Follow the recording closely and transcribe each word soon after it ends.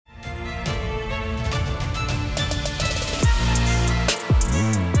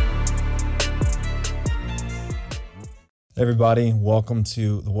Hey everybody, welcome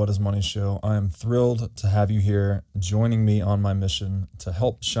to the What is Money Show. I am thrilled to have you here joining me on my mission to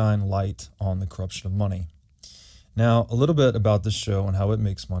help shine light on the corruption of money. Now, a little bit about this show and how it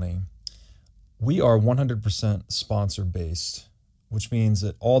makes money. We are 100% sponsor based, which means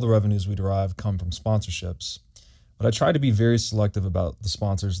that all the revenues we derive come from sponsorships. But I try to be very selective about the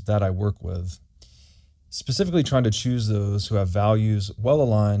sponsors that I work with, specifically trying to choose those who have values well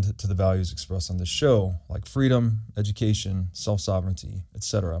aligned to the values expressed on this show, like freedom, education, self-sovereignty,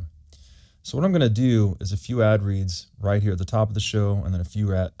 etc. So what I'm going to do is a few ad reads right here at the top of the show and then a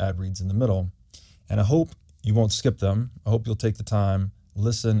few ad reads in the middle. And I hope you won't skip them. I hope you'll take the time,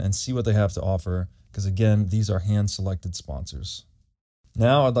 listen, and see what they have to offer, because again, these are hand-selected sponsors.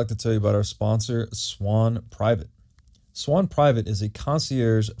 Now I'd like to tell you about our sponsor, Swan Private. Swan Private is a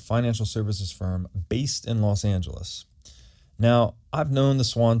concierge financial services firm based in Los Angeles. Now, I've known the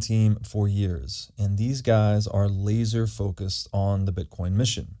Swan team for years, and these guys are laser focused on the Bitcoin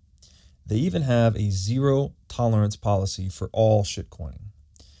mission. They even have a zero tolerance policy for all shitcoining.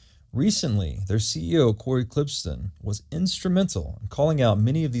 Recently, their CEO, Corey Clipston, was instrumental in calling out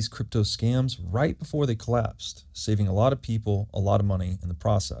many of these crypto scams right before they collapsed, saving a lot of people a lot of money in the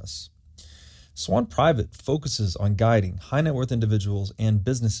process. Swan Private focuses on guiding high net worth individuals and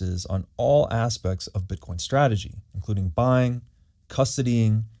businesses on all aspects of Bitcoin strategy, including buying,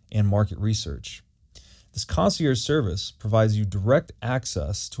 custodying, and market research. This concierge service provides you direct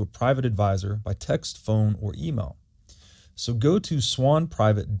access to a private advisor by text, phone, or email. So go to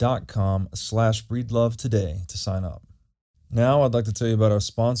swanprivate.com/breedlove today to sign up. Now I'd like to tell you about our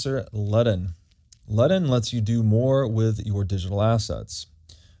sponsor, Ledn. Ledn lets you do more with your digital assets.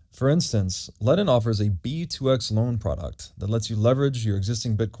 For instance, Ledn offers a B2X loan product that lets you leverage your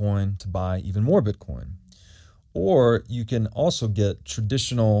existing Bitcoin to buy even more Bitcoin. Or you can also get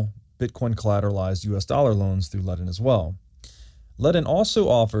traditional Bitcoin collateralized US dollar loans through Ledn as well. Ledn also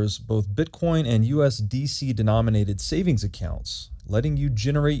offers both Bitcoin and USDC denominated savings accounts, letting you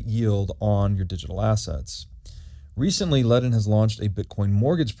generate yield on your digital assets. Recently, Ledn has launched a Bitcoin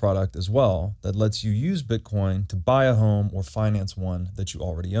mortgage product as well that lets you use Bitcoin to buy a home or finance one that you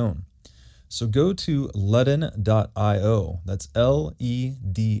already own. So go to ledn.io, that's LEDN.io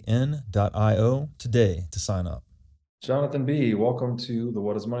today to sign up. Jonathan B., welcome to the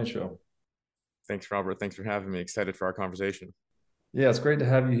What is Money Show. Thanks, Robert. Thanks for having me. Excited for our conversation. Yeah, it's great to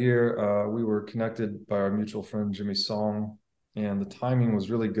have you here. We were connected by our mutual friend, Jimmy Song, and the timing was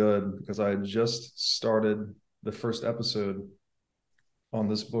really good because I had just started the first episode on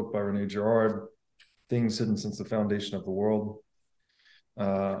this book by Rene Girard, Things Hidden Since the Foundation of the World.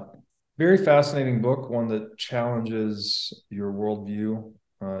 Very fascinating book, one that challenges your worldview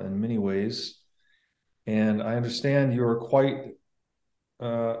in many ways. And I understand you're quite,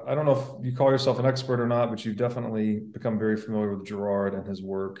 I don't know if you call yourself an expert or not, but you've definitely become very familiar with Girard and his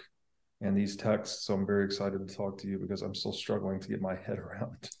work and these texts. So I'm very excited to talk to you because I'm still struggling to get my head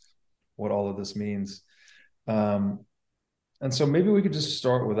around what all of this means. And so maybe we could just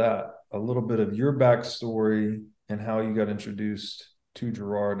start with that, a little bit of your backstory and how you got introduced to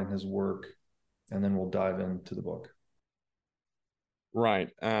Girard and his work, and then we'll dive into the book.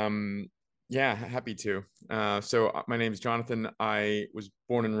 Right. Yeah, happy to. So my name is Jonathan. I was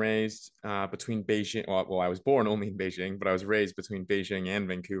born and raised between Beijing. Well, I was born only in Beijing, but I was raised between Beijing and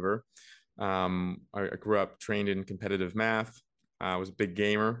Vancouver. I grew up trained in competitive math. I was a big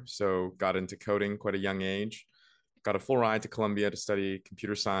gamer, so got into coding quite a young age. Got a full ride to Columbia to study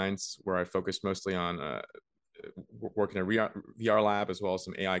computer science, where I focused mostly on working in a VR lab as well as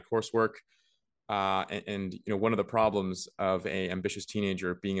some AI coursework. And one of the problems of a ambitious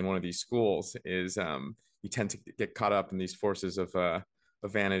teenager being in one of these schools is you tend to get caught up in these forces of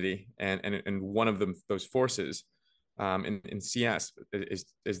vanity, and one of them, those forces in CS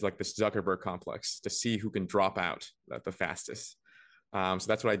is like this Zuckerberg complex to see who can drop out the fastest. So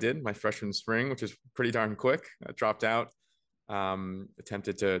that's what I did my freshman spring, which is pretty darn quick. I dropped out,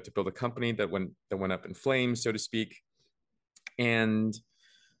 attempted to build a company that went up in flames, so to speak. And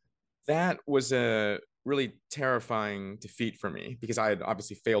that was a really terrifying defeat for me because I had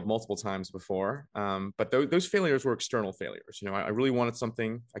obviously failed multiple times before. But those failures were external failures. I really wanted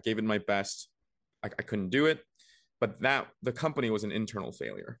something. I gave it my best. I couldn't do it. But the company was an internal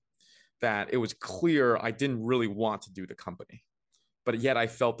failure. That it was clear I didn't really want to do the company, but yet I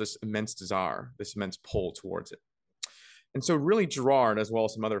felt this immense desire, this immense pull towards it. And so really Girard, as well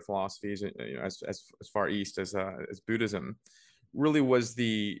as some other philosophies, as far east as Buddhism, really was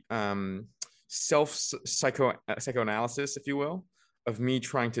the psychoanalysis, if you will, of me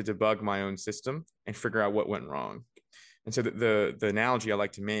trying to debug my own system and figure out what went wrong. And so the analogy I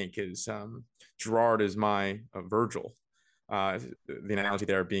like to make is Girard is my Virgil. The analogy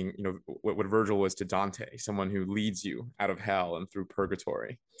there being, what Virgil was to Dante, someone who leads you out of hell and through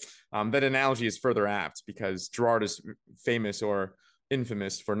purgatory. That analogy is further apt because Gerard is famous or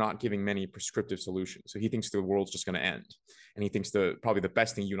infamous for not giving many prescriptive solutions. So he thinks the world's just going to end, and he thinks probably the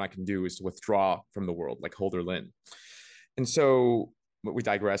best thing you and I can do is to withdraw from the world, like Holder Lynn. And so we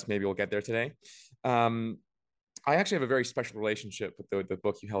digress. Maybe we'll get there today. I actually have a very special relationship with the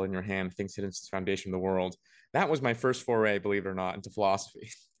book you held in your hand, Things Hidden Since the Foundation of the World. That was my first foray, believe it or not, into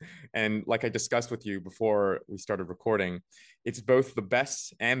philosophy. And like I discussed with you before we started recording, it's both the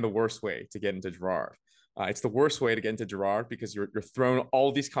best and the worst way to get into Gerard. It's the worst way to get into Gerard because you're thrown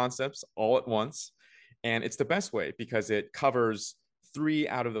all these concepts all at once. And it's the best way because it covers 3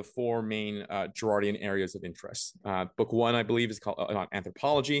 out of the 4 main Gerardian areas of interest. Book 1, I believe, is called on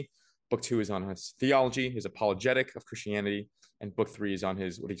anthropology. Book 2 is on his theology, his apologetic of Christianity, and book 3 is on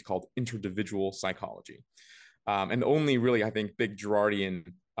his what he's called interdividual psychology. And the only really, I think, big Gerardian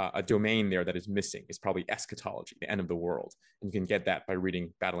a domain there that is missing is probably eschatology, the end of the world. And you can get that by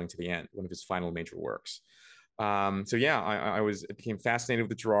reading Battling to the End, one of his final major works. So yeah, I became fascinated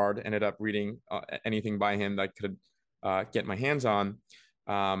with Gerard, ended up reading anything by him that I could get my hands on.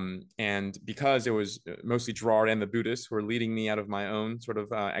 And because it was mostly Gerard and the Buddhists who were leading me out of my own sort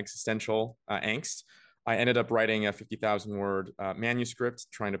of existential angst, I ended up writing a 50,000 word manuscript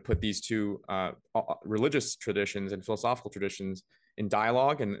trying to put these two religious traditions and philosophical traditions in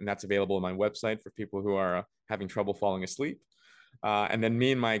dialogue. And that's available on my website for people who are having trouble falling asleep. And then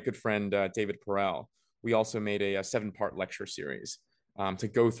me and my good friend, David Perel, we also made a 7-part lecture series to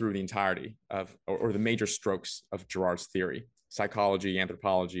go through the entirety of, or the major strokes of Gerard's theory: psychology,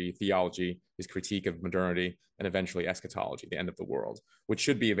 anthropology, theology, his critique of modernity, and eventually eschatology, the end of the world, which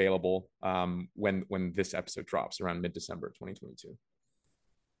should be available when this episode drops around mid-December 2022.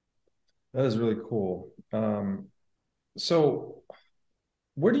 That is really cool. So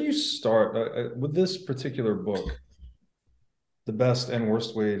where do you start with this particular book? The best and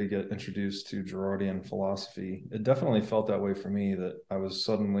worst way to get introduced to Gerardian philosophy. It definitely felt that way for me, that I was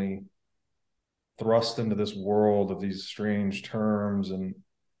suddenly thrust into this world of these strange terms, and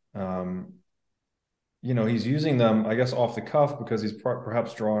um, he's using them, I guess, off the cuff because he's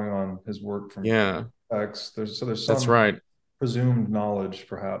perhaps drawing on his work from Yeah, text. There's that's some right. presumed knowledge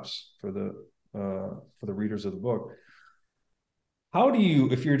perhaps for the readers of the book. How do you,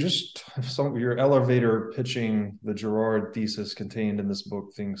 if you're just your elevator pitching the Gerard thesis contained in this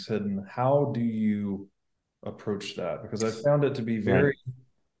book, Things Hidden, how do you approach that? Because I found it to be Right. very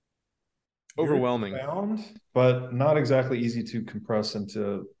Overwhelming. profound, but not exactly easy to compress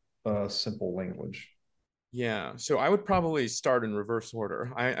into simple language. Yeah, so I would probably start in reverse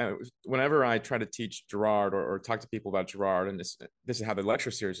order. Whenever I try to teach Gerard or talk to people about Gerard, and this is how the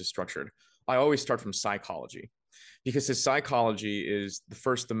lecture series is structured, I always start from psychology, because his psychology is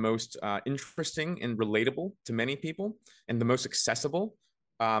the most interesting and relatable to many people, and the most accessible.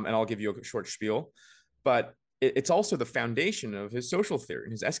 And I'll give you a short spiel, but it's also the foundation of his social theory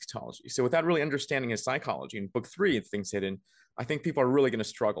and his eschatology. So without really understanding his psychology, in book 3 of Things Hidden, I think people are really going to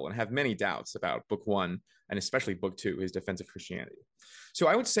struggle and have many doubts about book 1 and especially book 2, his defense of Christianity. So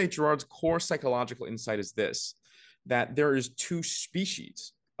I would say Gerard's core psychological insight is this: that there is 2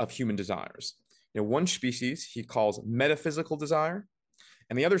 species of human desires. One species he calls metaphysical desire,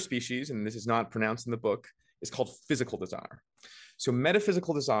 and the other species, and this is not pronounced in the book, is called physical desire. So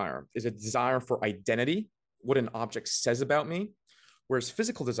metaphysical desire is a desire for identity, what an object says about me, whereas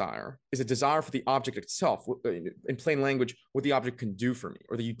physical desire is a desire for the object itself, in plain language, what the object can do for me,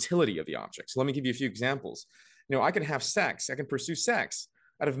 or the utility of the object. So let me give you a few examples. I can have sex, I can pursue sex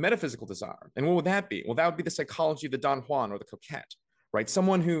out of metaphysical desire. And what would that be? Well, that would be the psychology of the Don Juan or the coquette, right?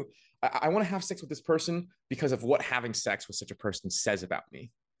 Someone who, I want to have sex with this person because of what having sex with such a person says about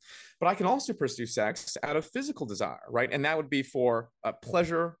me. But I can also pursue sex out of physical desire, right? And that would be for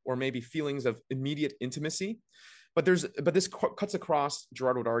pleasure or maybe feelings of immediate intimacy. But this cuts across,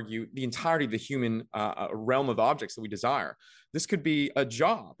 Gerard would argue, the entirety of the human realm of objects that we desire. This could be a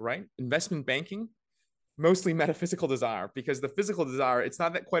job, right? Investment banking, mostly metaphysical desire, because the physical desire, it's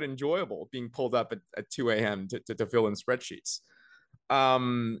not that quite enjoyable being pulled up at 2 a.m. to fill in spreadsheets.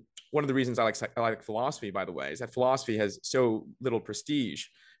 One of the reasons I like philosophy, by the way, is that philosophy has so little prestige,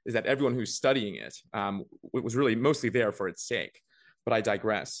 is that everyone who's studying it was really mostly there for its sake. But I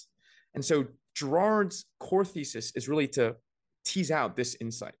digress. And so Gerard's core thesis is really to tease out this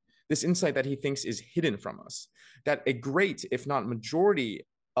insight that he thinks is hidden from us, that a great, if not majority,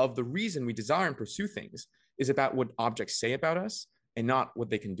 of the reason we desire and pursue things is about what objects say about us and not what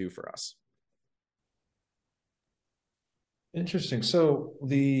they can do for us. Interesting. So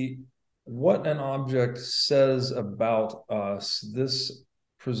what an object says about us. This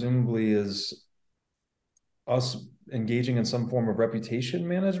presumably is us engaging in some form of reputation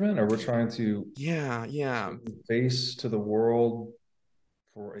management, or we're trying to Yeah, yeah. face to the world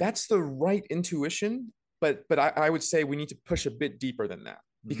for a. That's the right intuition, but I would say we need to push a bit deeper than that.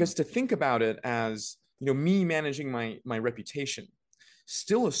 Mhm. Because to think about it as, me managing my reputation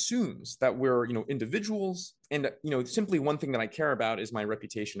still assumes that we're, individuals, and simply one thing that I care about is my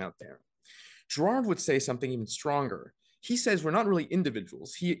reputation out there. Gerard would say something even stronger. He says we're not really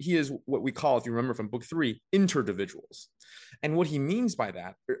individuals. He is what we call, if you remember from book 3, interdividuals. And what he means by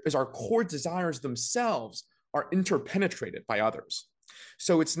that is our core desires themselves are interpenetrated by others.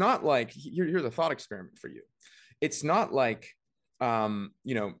 So it's not like, here's a thought experiment for you. It's not like,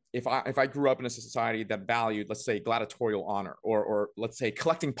 if I grew up in a society that valued, let's say, gladiatorial honor, or let's say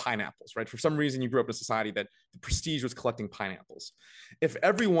collecting pineapples, right? For some reason, you grew up in a society that the prestige was collecting pineapples. If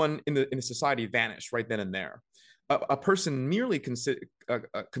everyone in the society vanished right then and there, a person merely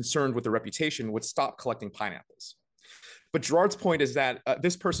concerned with their reputation would stop collecting pineapples. But Gerard's point is that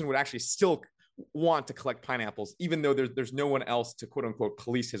this person would actually still want to collect pineapples, even though there's no one else to quote unquote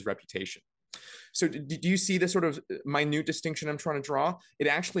police his reputation. So do you see this sort of minute distinction I'm trying to draw? It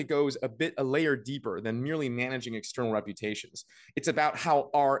actually goes a layer deeper than merely managing external reputations. It's about how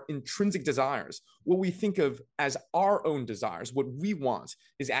our intrinsic desires, what we think of as our own desires, what we want,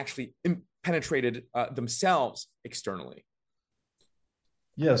 is actually penetrated themselves externally.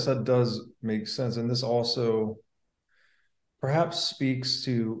 Yes, that does make sense. And this also perhaps speaks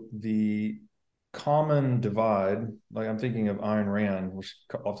to the common divide. Like I'm thinking of Ayn Rand, which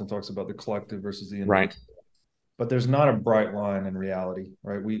often talks about the collective versus the Right. individual. But there's not a bright line in reality,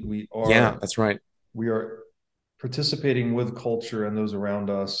 right? We Yeah, are that's right. we are participating with culture and those around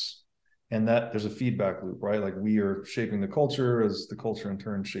us, and that there's a feedback loop, right? Like we are shaping the culture as the culture in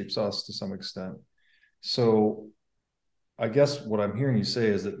turn shapes us to some extent. So I guess what I'm hearing you say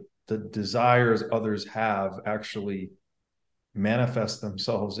is that the desires others have actually manifest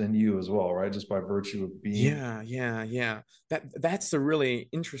themselves in you as well, right? Just by virtue of being. Yeah, yeah, yeah. That's the really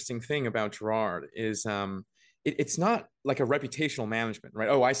interesting thing about Gerard is it's not like a reputational management, right?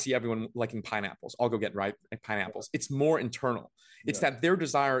 Oh, I see everyone liking pineapples. I'll go get pineapples. It's more internal. It's Yeah, that their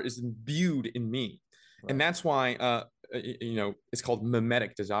desire is imbued in me. And right. that's why it's called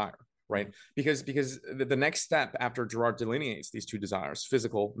mimetic desire, right? Mhm. Because the next step after Gerard delineates these two desires,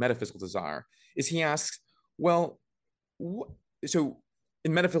 physical, metaphysical desire, is he asks, well, so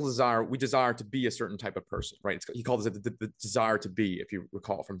in metaphysical desire, we desire to be a certain type of person, right? He calls it the desire to be, if you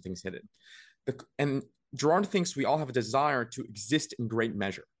recall from Things Hidden. And Gerard thinks we all have a desire to exist in great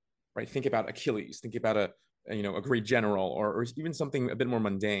measure, right? Think about Achilles, think about a great general, or even something a bit more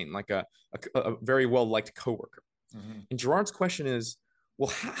mundane, like a very well liked coworker. Mhm. And Gerard's question is, well,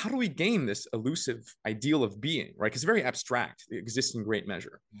 how do we gain this elusive ideal of being, right? Because it's very abstract, it exists in great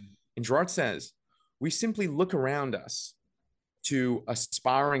measure. And Gerard says, we simply look around us to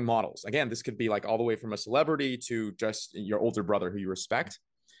aspiring models. Again, this could be like all the way from a celebrity to just your older brother who you respect.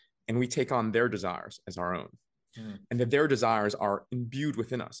 And we take on their desires as our own. Mhm. And that their desires are imbued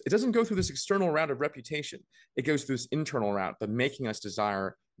within us. It doesn't go through this external route of reputation. It goes through this internal route, but making us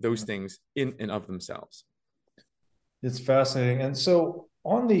desire those Mhm. things in and of themselves. It's fascinating. And so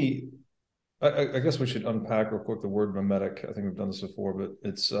on the, I guess we should unpack real quick the word mimetic. I think we've done this before, but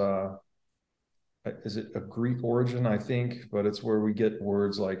it's is it a Greek origin? I think, but it's where we get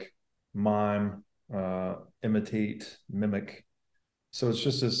words like mime, imitate, mimic. So it's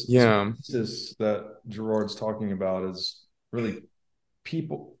just this Yeah. this that Gerard's talking about is really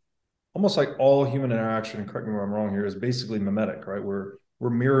people, almost like all human interaction. And correct me if I'm wrong here, is basically mimetic, right? We're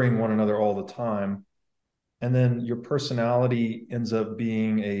mirroring one another all the time, and then your personality ends up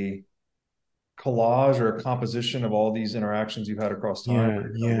being a collage or a composition of all these interactions you've had across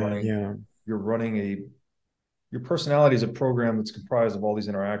time. Yeah. Yeah. Yeah. You're running a your personality is a program that's comprised of all these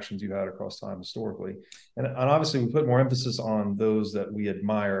interactions you had across time historically. And obviously, we put more emphasis on those that we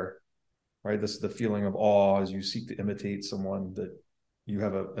admire, right? This is the feeling of awe as you seek to imitate someone that you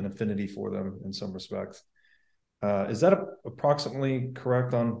have an affinity for them in some respect. Is that approximately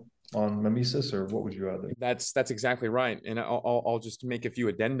correct on mimesis, or what would you add there? That's exactly right, and I'll just make a few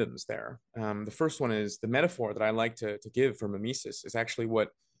addendums there. The first one is the metaphor that I like to give for mimesis is actually what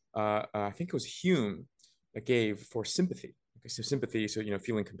I think it was Hume that gave for sympathy. Okay, so sympathy, so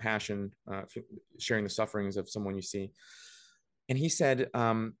feeling compassion, sharing the sufferings of someone you see. And he said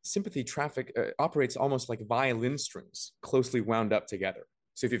sympathy traffic operates almost like violin strings closely wound up together.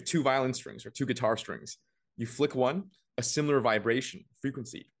 So if you have two violin strings or two guitar strings, you flick one, a similar vibration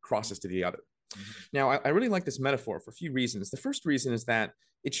frequency crosses to the other. Mhm. Now, I really like this metaphor for a few reasons. The first reason is that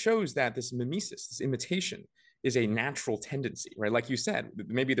it shows that this mimesis, this imitation, is a natural tendency, right? Like you said,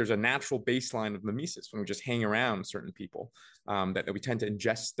 maybe there's a natural baseline of mimesis when we just hang around certain people, that we tend to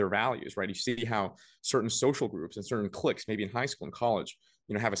ingest their values, right? You see how certain social groups and certain cliques, maybe in high school and college,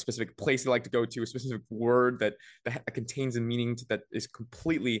 have a specific place they like to go to, a specific word that contains a meaning that is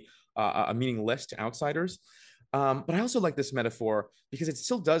completely meaningless to outsiders. But I also like this metaphor because it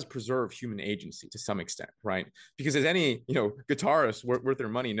still does preserve human agency to some extent, right? Because as any guitarist worth their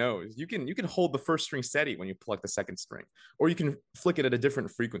money knows, you can hold the first string steady when you pluck the second string, or you can flick it at a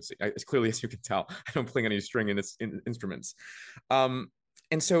different frequency. As clearly as you can tell, I don't play any string in instruments. And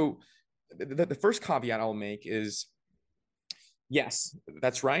so the first caveat I'll make is, yes,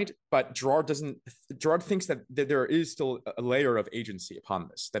 that's right. But Gerard thinks that there is still a layer of agency upon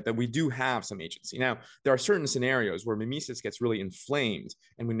this, that we do have some agency. Now, there are certain scenarios where mimesis gets really inflamed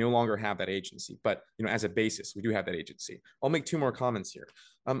and we no longer have that agency. But, as a basis, we do have that agency. I'll make two more comments here.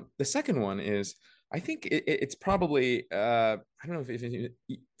 The second one is, I think it's probably, I don't know if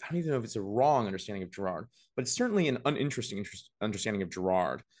I don't even know if it's a wrong understanding of Gerard, but it's certainly an uninteresting understanding of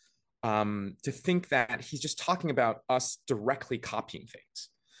Gerard, to think that he's just talking about us directly copying things.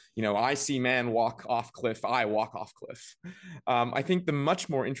 I see man walk off cliff, I walk off cliff. I think the much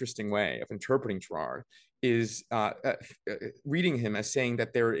more interesting way of interpreting Gerard is reading him as saying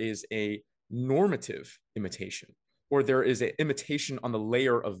that there is a normative imitation, or there is an imitation on the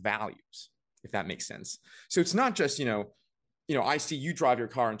layer of values, if that makes sense. So it's not just, I see you drive your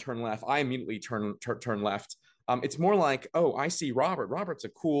car and turn left, I immediately turn left. It's more like, oh, I see Robert. Robert's a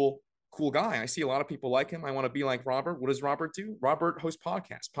cool guy. I see a lot of people like him. I want to be like Robert. What does Robert do? Robert hosts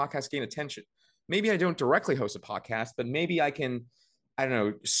podcasts. Podcasts gain attention. Maybe I don't directly host a podcast, but maybe I can, I don't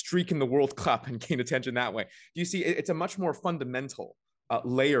know, streak in the World Cup and gain attention that way. You see, it's a much more fundamental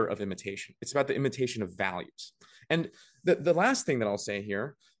layer of imitation. It's about the imitation of values. And the last thing that I'll say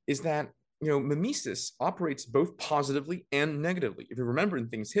here is that mimesis operates both positively and negatively. If you remember in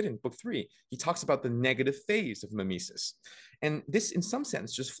Things Hidden, book 3, he talks about the negative phase of mimesis. And this, in some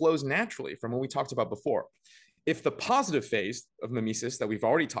sense, just flows naturally from what we talked about before. If the positive phase of mimesis that we've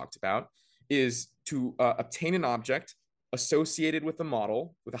already talked about is to obtain an object associated with a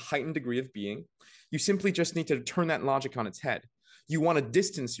model with a heightened degree of being, you simply just need to turn that logic on its head. You want to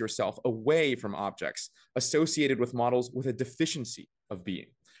distance yourself away from objects associated with models with a deficiency of being.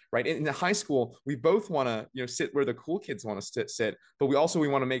 Right. In the high school, we both want to, sit where the cool kids want to sit, but we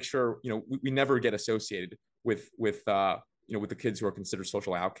want to make sure, we never get associated with the kids who are considered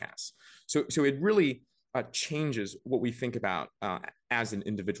social outcasts. So it really changes what we think about as an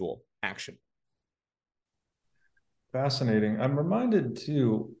individual action. Fascinating. I'm reminded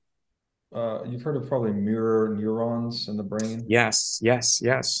too, you've heard of probably mirror neurons in the brain. Yes, yes,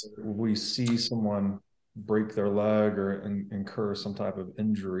 yes. We see someone break their leg or incur some type of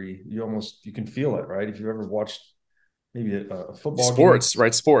injury, you can feel it, right? If you've ever watched maybe a football sports, game,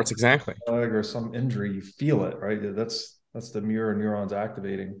 right? Sports, exactly. Leg or some injury, you feel it, right? That's the mirror neurons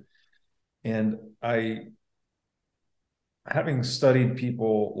activating. And having studied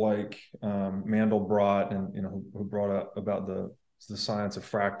people like Mandelbrot and who brought up about the science of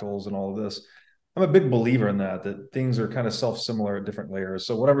fractals and all of this, I'm a big believer in that things are kind of self-similar at different layers.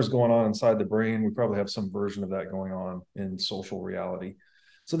 So whatever's going on inside the brain, we probably have some version of that going on in social reality.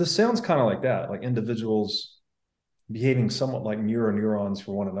 So this sounds kind of like that, like individuals behaving somewhat like mirror neurons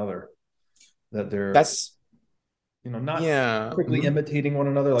for one another, that they're That's not yeah. perfectly imitating one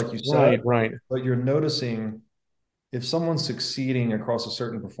another, like you said, Right. but you're noticing if someone's succeeding across a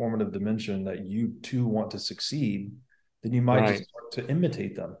certain performative dimension that you too want to succeed, then you might just start to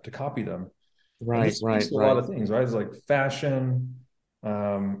imitate them, to copy them. And this speaks to a lot of things, right? It's like fashion. I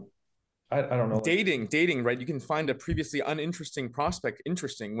don't know. Dating, right? You can find a previously uninteresting prospect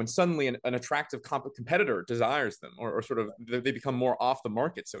interesting when suddenly an attractive competitor desires them, or sort of they become more off the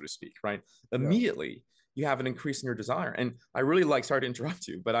market, so to speak, right? Immediately, you have an increase in your desire. And I really sorry to interrupt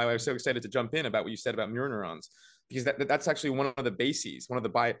you, but I was so excited to jump in about what you said about mirror neurons, because that's actually one of the bases, one of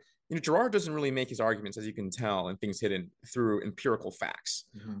the Gerard doesn't really make his arguments, as you can tell, in Things Hidden through empirical facts,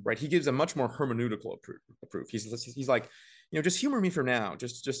 right? He gives a much more hermeneutical proof. He's like, just humor me for now.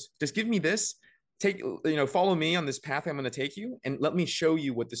 Just give me this. Follow me on this path I'm going to take you, and let me show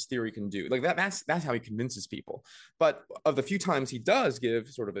you what this theory can do. Like that's how he convinces people. But of the few times he does give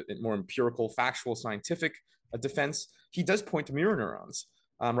sort of a more empirical, factual, scientific defense, he does point to mirror neurons,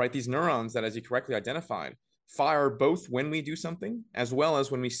 right? These neurons that, as he correctly identified, fire both when we do something as well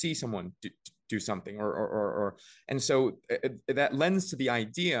as when we see someone do something, or and so that lends to the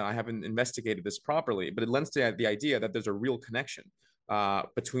idea. I haven't investigated this properly, but it lends to the idea that there's a real connection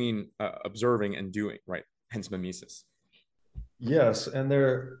between observing and doing, right? Hence mimesis. Yes, and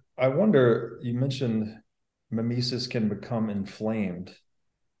I wonder, you mentioned mimesis can become inflamed.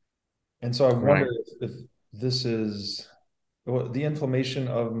 And so I wonder Right. if this is, well, the inflammation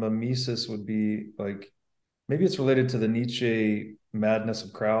of mimesis would be like, maybe it's related to the Nietzsche madness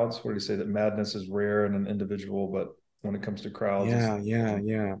of crowds, where he say that madness is rare in an individual, but when it comes to crowds, it's Yeah, yeah,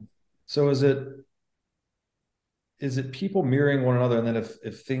 yeah. so is it people mirroring one another, and then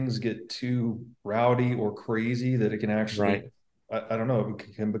if things get too rowdy or crazy, that it can actually, Right. I don't know,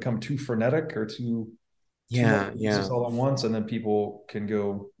 it can become too frenetic or too much Yeah, Jesus yeah. all at once, and then people can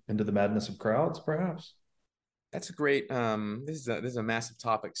go into the madness of crowds, perhaps. That's a great. This is a massive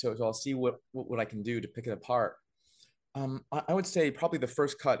topic. So I'll see what I can do to pick it apart. I would say probably the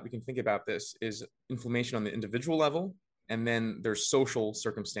first cut we can think about this is inflammation on the individual level, and then there's social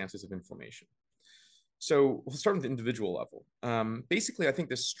circumstances of inflammation. So we'll start with the individual level. Basically, I think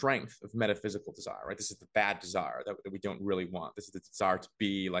the strength of metaphysical desire, right? This is the bad desire that we don't really want. This is the desire to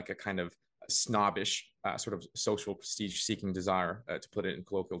be like a kind of snobbish, sort of social prestige seeking desire, to put it in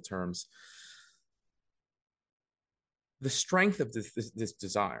colloquial terms. The strength of this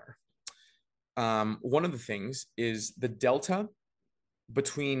desire. One of the things is the delta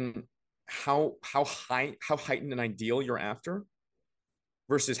between how heightened an ideal you're after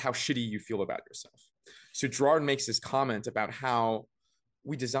versus how shitty you feel about yourself. So Girard makes this comment about how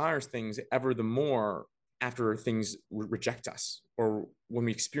we desire things ever the more after things reject us, or when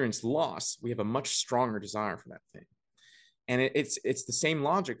we experience loss, we have a much stronger desire for that thing. And it's the same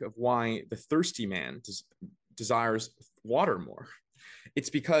logic of why the thirsty man desires water more. It's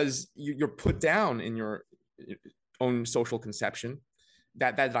because you're put down in your own social conception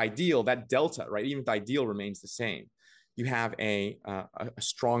that ideal, that delta, right? Even if the ideal remains the same, you have a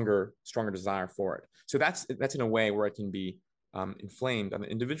stronger desire for it. So that's in a way where it can be inflamed on the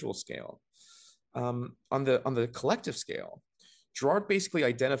individual scale. On the collective scale, Girard basically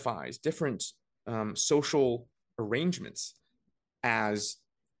identifies different social arrangements as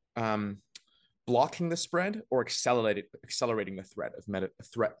blocking the spread or accelerating the threat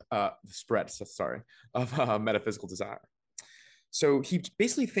of the spread. Sorry, of metaphysical desire. So he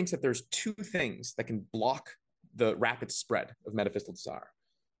basically thinks that there's two things that can block the rapid spread of metaphysical desire.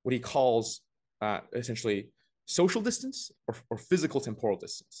 What he calls essentially social distance or physical temporal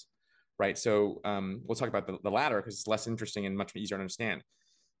distance, right? So we'll talk about the latter because it's less interesting and much easier to understand.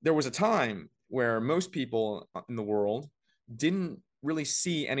 There was a time where most people in the world didn't really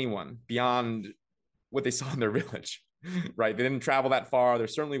see anyone beyond what they saw in their village, right? They didn't travel that far. There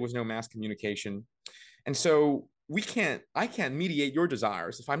certainly was no mass communication. And so I can't mediate your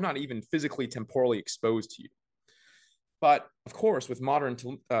desires if I'm not even physically, temporally exposed to you. But of course, with modern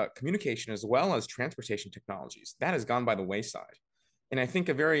communication as well as transportation technologies, that has gone by the wayside. And I think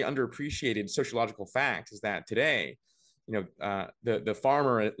a very underappreciated sociological fact is that today, the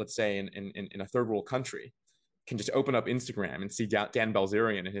farmer, let's say in a third world country, can just open up Instagram and see Dan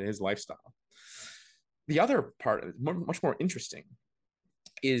Bilzerian and his lifestyle. The other part, much more interesting,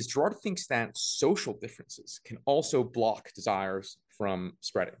 is Girard thinks that social differences can also block desires from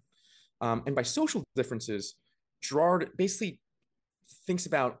spreading. And by social differences, Girard basically thinks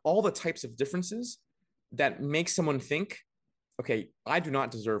about all the types of differences that make someone think, okay, I do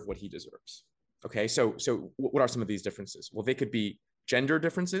not deserve what he deserves. Okay, so what are some of these differences? Well, they could be gender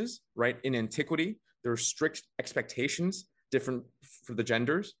differences, right? In antiquity, there are strict expectations different for the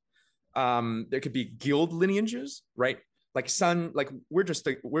genders. There could be guild lineages, right? Like we're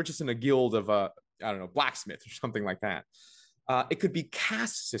just in a guild of I don't know, blacksmith or something like that. It could be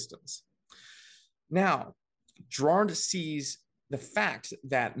caste systems. Now, Girard sees the fact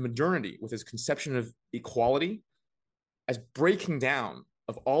that modernity, with its conception of equality, as breaking down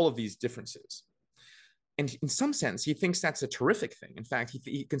of all of these differences. And in some sense, he thinks that's a terrific thing. In fact,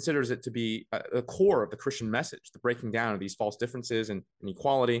 he considers it to be the core of the Christian message, the breaking down of these false differences and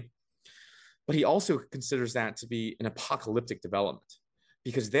equality. But he also considers that to be an apocalyptic development.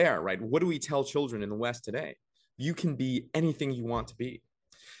 Because there, right, what do we tell children in the West today? You can be anything you want to be.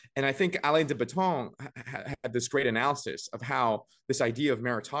 And I think Alain de Botton had this great analysis of how this idea of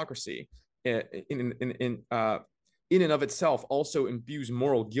meritocracy in and of itself also imbues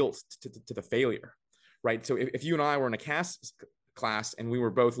moral guilt to the failure, right? So if you and I were in a caste class and we were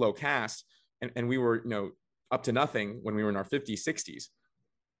both low caste and we were, up to nothing when we were in our 50s, 60s,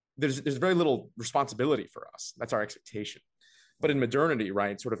 there's very little responsibility for us. That's our expectation. But in modernity,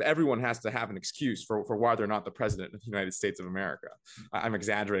 right, sort of everyone has to have an excuse for why they're not the president of the United States of America. I'm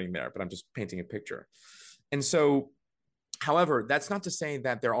exaggerating there, but I'm just painting a picture. And so, however, that's not to say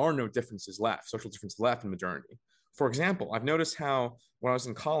that there are no differences left, social differences left in modernity. For example, I've noticed how when I was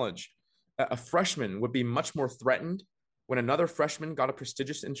in college, a freshman would be much more threatened when another freshman got a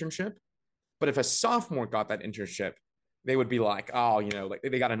prestigious internship. But if a sophomore got that internship, they would be like, oh, like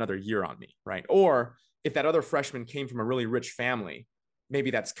they got another year on me, right? Or if that other freshman came from a really rich family, maybe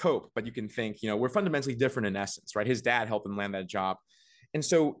that's cope, but you can think, we're fundamentally different in essence, right? His dad helped him land that job. And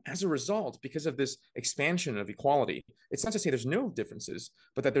so as a result, because of this expansion of equality, it's not to say there's no differences,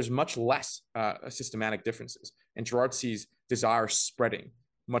 but that there's much less systematic differences. And Girard sees desire spreading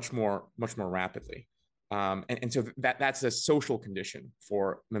much more rapidly. And so that's a social condition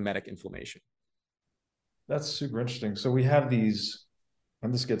for mimetic inflammation. That's super interesting. So we have these,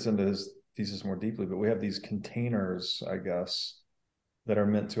 and this gets into his thesis more deeply, but we have these containers, I guess, that are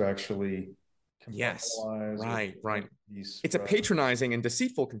meant to actually Yes, compartmentalize or right. these It's a patronizing and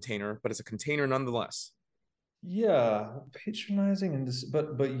deceitful container, but it's a container nonetheless. yeah, patronizing and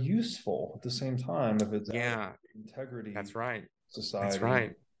but useful at the same time if it's adding Yeah, integrity that's right. That's society.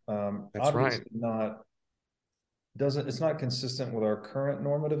 right. That's right. Obviously not doesn't it's not consistent with our current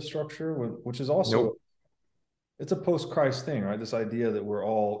normative structure, which is also Nope. it's a post-Christ thing, right? This idea that we're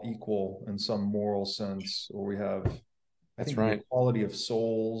all equal in some moral sense, or we have, I That's think the right. equality of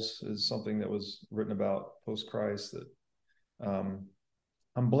souls is something that was written about post-Christ that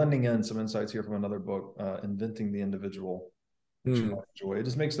I'm blending in some insights here from another book, Inventing the Individual, which you Mm, might enjoy. It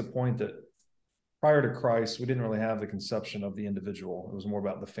just makes the point that prior to Christ, we didn't really have the conception of the individual. It was more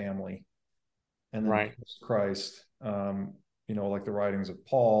about the family. And then right. post Christ, like the writings of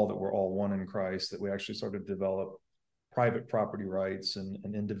Paul, that we're all one in Christ, that we actually started to develop private property rights and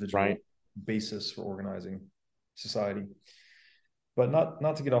an individual Right. basis for organizing society. But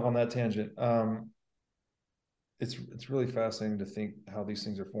not to get off on that tangent. It's really fascinating to think how these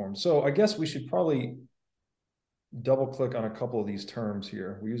things are formed. So I guess we should probably double click on a couple of these terms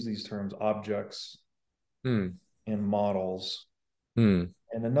here. We use these terms objects Mm, and models. mm,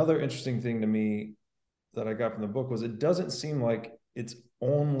 And another interesting thing to me that I got from the book was it doesn't seem like it's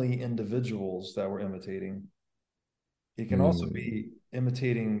only individuals that we're imitating. It can also mm. be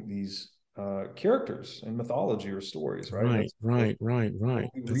imitating these characters in mythology or stories, right? Right. Right. Right. What Right.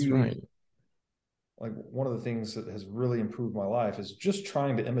 we That's read, right. like one of the things that has really improved my life is just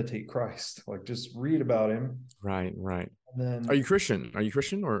trying to imitate Christ. Like just read about him. Right. Right. And Are then, you Christian? Are you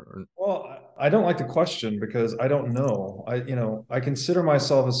Christian or well, I don't like the question because I don't know. I consider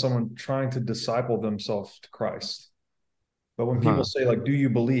myself as someone trying to disciple themselves to Christ. But when people huh? say like, "Do you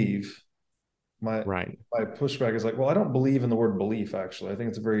believe?" My Right. my pushback is like, "Well, I don't believe in the word belief. Actually, I think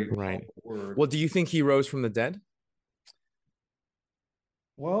it's a very Right. powerful word." Well, do you think he rose from the dead?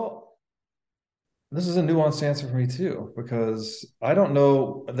 Well, this is a nuanced answer for me too, because I don't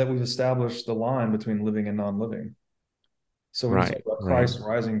know that we've established the line between living and non-living. So when you talk Right. about Right. Christ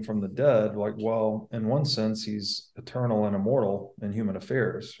rising from the dead, like, well, in one sense, he's eternal and immortal in human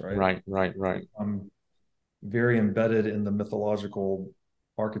affairs, right? Right. Right. Right. I'm very embedded in the mythological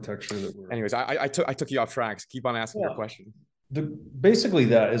architecture that we're. Anyways, I took you off tracks. Keep on asking your Yeah. question. Basically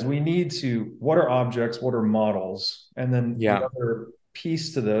that is we need to what are objects, what are models, and then the Yeah. other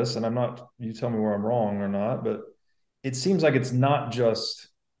piece to this, and I'm not, you tell me where I'm wrong or not, but it seems like it's not just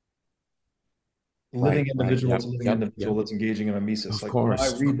living Right. Right. individual Yep. to living Yep. individual Yep. that's engaging in mimesis. Of Like when I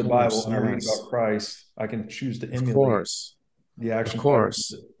course. Of read the Bible course. and I read Yes. about Christ, I can choose to Of emulate course. the Of action patterns course.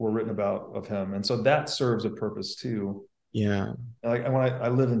 that were written about of him, and so that serves a purpose too. Yeah. Like when I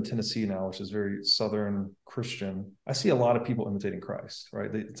live in Tennessee now, which is very Southern Christian, I see a lot of people imitating Christ,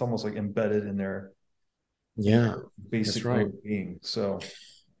 right? It's almost like embedded in Yeah. their That's basic way right. of being. So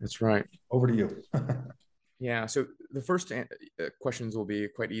That's right. over to you. Yeah. So the first questions will be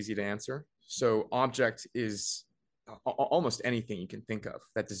quite easy to answer. So object is almost anything you can think of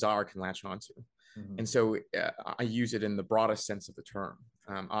that desire can latch onto. Mhm. And so I use it in the broadest sense of the term.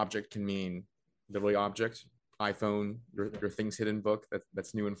 Object can mean literally object, iPhone, your things hidden book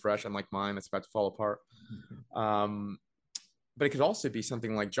that's new and fresh, unlike mine that's about to fall apart. Um, but it could also be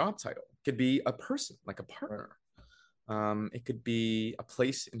something like job title. It could be a person, like a Right. partner. It could be a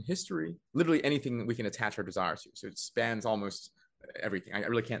place in history, literally anything that we can attach our desire to. So it spans almost everything. I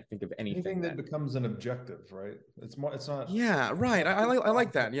really can't think of anything Anything that that. becomes an objective, right? It's more. Yeah, right. I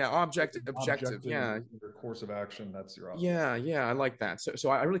like that. Yeah, It's object, an objective. objective Yeah, in your course of action. That's your object. yeah. I like that. So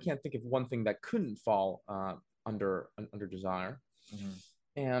I really can't think of one thing that couldn't fall under desire. Mhm.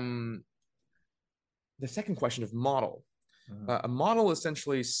 And the second question of model. Mhm. A model is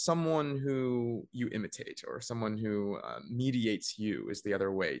essentially someone who you imitate, or someone who mediates you, is the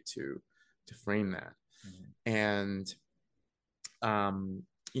other way to frame that. Mhm. And um,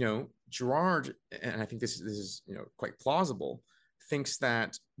 Gerard, and I think this is quite plausible, thinks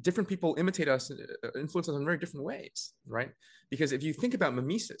that different people imitate us, influence us in very different ways, right? Because if you think about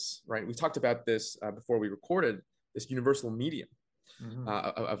mimesis, right, we talked about this before we recorded, this universal medium Mhm.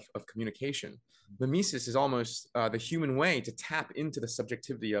 of communication. Mimesis is almost the human way to tap into the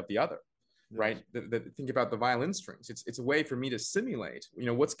subjectivity of the other, Yes. right? Think about the violin strings. It's a way for me to simulate,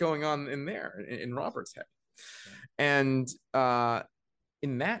 what's going on in there in Robert's head, Yeah. and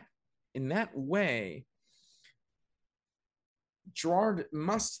in that way, Gerard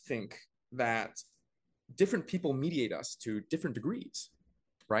must think that different people mediate us to different degrees,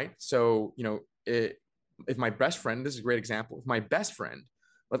 right? So, if my best friend, this is a great example, if my best friend,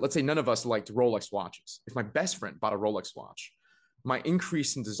 let's say none of us liked Rolex watches, if my best friend bought a Rolex watch, my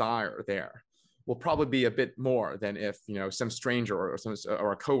increase in desire there will probably be a bit more than if, some stranger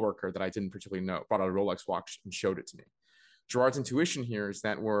or a coworker that I didn't particularly know bought a Rolex watch and showed it to me. Gerard's intuition here is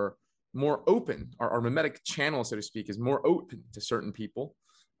that we're more open, our mimetic channel, so to speak, is more open to certain people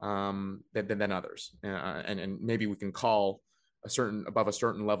than others. And maybe we can call above a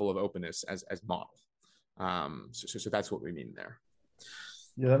certain level of openness as model. So that's what we mean there.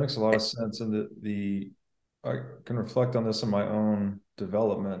 Yeah, that makes a lot of sense. And the I can reflect on this in my own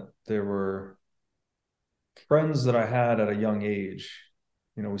development. There were friends that I had at a young age.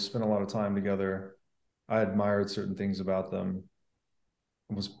 We spent a lot of time together. I admired certain things about them.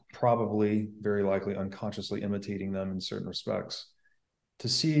 Was probably very likely unconsciously imitating them in certain respects. To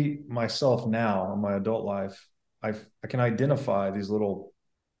see myself now in my adult life, I can identify these little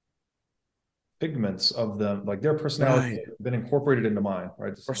figments of them, like their personality Right. has been incorporated into mine, right? To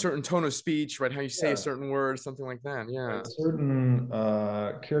Or a some extent. certain tone of speech, right? How you say a Yeah, certain word, something like that. right. Yeah. Certain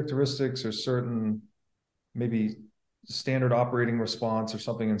characteristics or certain maybe standard operating response or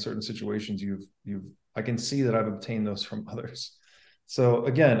something in certain situations you've I can see that I've obtained those from others. So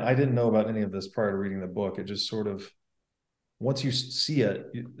again, I didn't know about any of this prior to reading the book. It just sort of, once you see a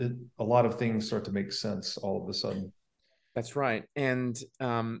lot of things start to make sense all of a sudden. That's right. And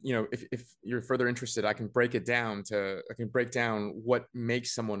if you're further interested, I can break down what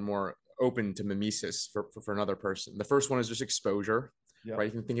makes someone more open to mimesis for another person. The first one is just exposure, Yeah. right?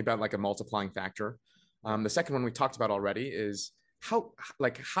 You can think about like a multiplying factor. Yeah. The second one we talked about already is how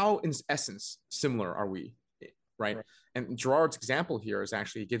in essence similar are we, right? Right. And Gerard's example here is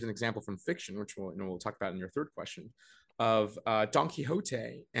actually, he gives an example from fiction, which we'll talk about in your third question, of Don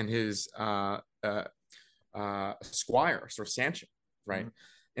Quixote and his squire, sort of Sancho, right?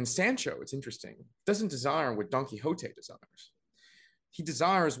 Mm-hmm. And Sancho, it's interesting, doesn't desire what Don Quixote desires. He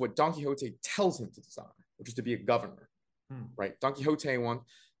desires what Don Quixote tells him to desire, which is to be a governor, Hmm. right? Don Quixote wants,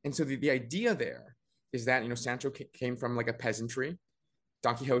 and so the idea there is that Sancho came from like a peasantry.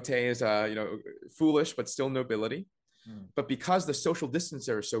 Don Quixote is foolish but still nobility. Hmm. But because the social distance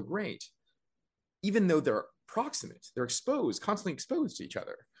there is so great, even though they're proximate, they're constantly exposed to each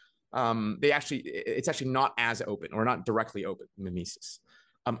other. It's actually not as open, or not directly open, mimesis.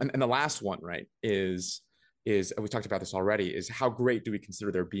 And the last one, right, is we talked about this already, is how great do we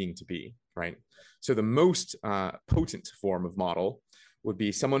consider their being to be, right? So the most potent form of model would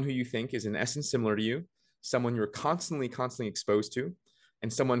be someone who you think is in essence similar to you, someone you're constantly exposed to,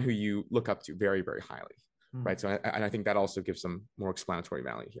 and someone who you look up to very, very highly, Hmm. right? So I think that also gives some more explanatory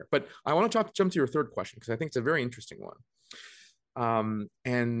value here. But I want to jump to your third question, because I think it's a very interesting one.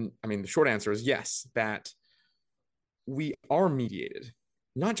 And I mean, the short answer is yes, that we are mediated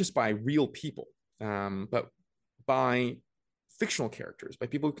not just by real people, but by fictional characters, by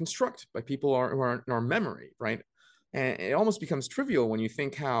people who construct, by people who are in our memory, right? And it almost becomes trivial when you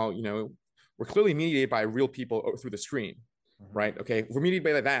think how, we're clearly mediated by real people through the screen, Mm-hmm. right? Okay, if we're mediated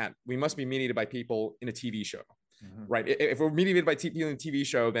by that, we must be mediated by people in a TV show, Mm-hmm. right? If we're mediated by people in a TV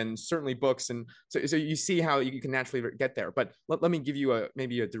show, then certainly books. And so you see how you can naturally get there. But let me give you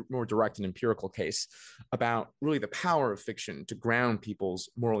maybe a more direct and empirical case about really the power of fiction to ground people's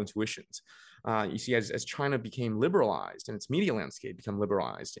moral intuitions. You see, as China became liberalized and its media landscape became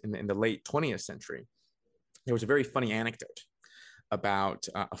liberalized in the late 20th century, there was a very funny anecdote about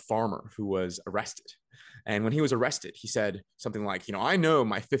a farmer who was arrested. And when he was arrested, he said something like, I know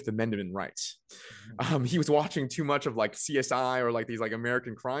my Fifth Amendment rights. He was watching too much of like CSI or like these like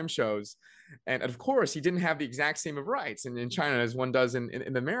American crime shows. And of course, he didn't have the exact same of rights in China as one does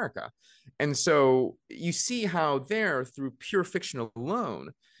in America. And so you see how there, through pure fiction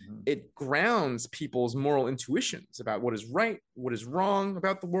alone, Mm-hmm. it grounds people's moral intuitions about what is right, what is wrong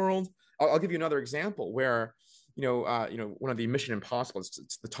about the world. I'll give you another example where one of the Mission Impossible,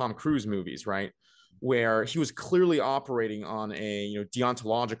 it's the Tom Cruise movies, right? Where he was clearly operating on a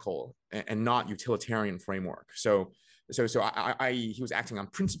deontological and not utilitarian framework. He was acting on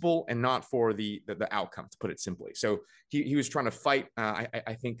principle and not for the outcome, to put it simply. So he was trying to fight,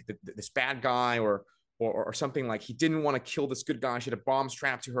 I think, this bad guy or something. Like he didn't want to kill this good guy. She had a bomb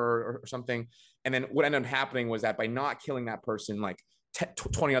strapped to her or something. And then what ended up happening was that by not killing that person, like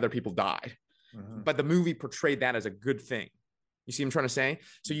 20 other people died. Mm-hmm. But the movie portrayed that as a good thing. You see what I'm trying to say?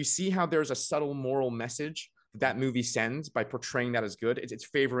 So you see how there's a subtle moral message that movie sends by portraying that as good. It's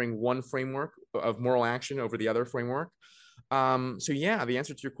favoring one framework of moral action over the other framework. So yeah, the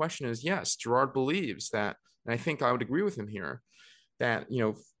answer to your question is yes. Gerard believes that, and I think I would agree with him here, that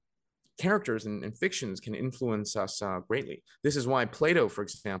characters and fictions can influence us greatly. This is why Plato, for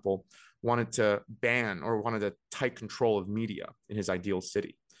example, wanted to ban or wanted a tight control of media in his ideal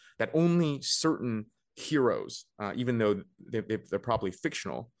city. That only certain heroes, even though they're probably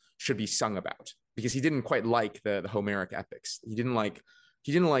fictional, should be sung about, because he didn't quite like the Homeric epics. He didn't like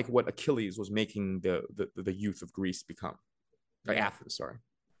what Achilles was making the youth of Greece become. Athens, sorry.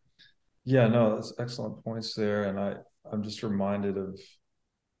 Yeah, no, that's excellent points there, and I'm just reminded of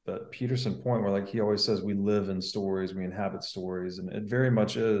that Peterson point where, like, he always says we live in stories, we inhabit stories, and it very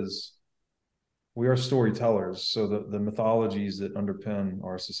much is. We are storytellers, so the mythologies that underpin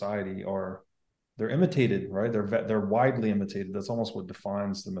our society they're imitated, right? They're widely imitated. That's almost what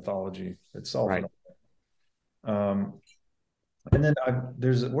defines the mythology itself. Right. And then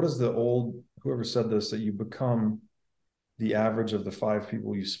there's what is the old, whoever said this, that you become the average of the 5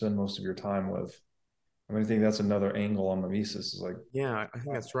 people you spend most of your time with. I mean, I think that's another angle on mimesis. Is like, yeah, I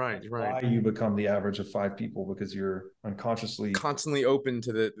think that's right. You're right. Why you become the average of 5 people, because you're unconsciously constantly open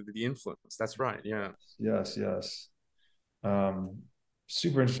to the influence. That's right. Yeah. Yes.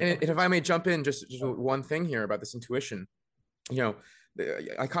 Super interesting. And if I may jump in, just one thing here about this intuition.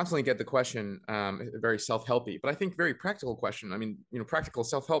 I constantly get the question, very self-helpy, but I think very practical question. I mean, practical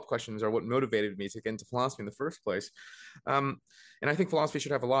self-help questions are what motivated me to get into philosophy in the first place. And I think philosophy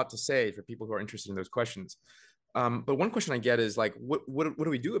should have a lot to say for people who are interested in those questions. But one question I get is like, what do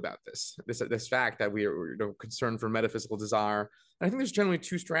we do about this fact that we are concerned for metaphysical desire? And I think there's generally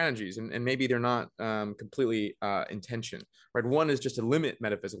 2 strategies, and maybe they're not completely in tension, right? One is just to limit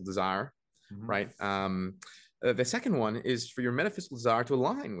metaphysical desire, mm-hmm. right? The second one is for your metaphysical desire to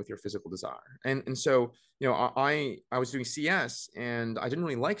align with your physical desire. And so, I was doing CS, and I didn't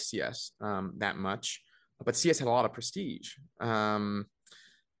really like CS that much, but CS had a lot of prestige.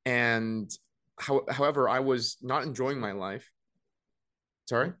 However, I was not enjoying my life.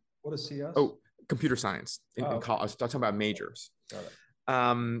 Sorry? What is CS? Oh, computer science in college. I was talking about majors. Got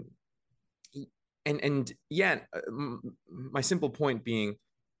it. And yet, my simple point being,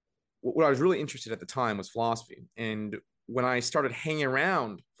 what I was really interested at the time was philosophy. And when I started hanging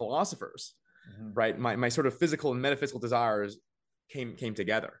around philosophers, mm-hmm. right, my sort of physical and metaphysical desires came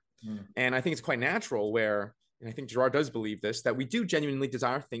together. Mm. And I think it's quite natural and I think Gerard does believe this, that we do genuinely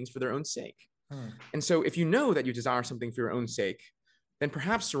desire things for their own sake. And so if you know that you desire something for your own sake, then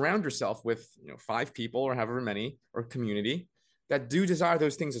perhaps surround yourself with 5 people or however many, or community, that do desire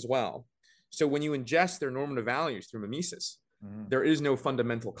those things as well. So when you ingest their normative values through mimesis, there is no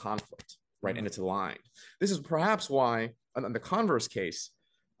fundamental conflict, right? And it's aligned. This is perhaps why, on the converse case,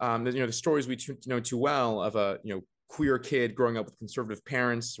 the stories we know too well of a queer kid growing up with conservative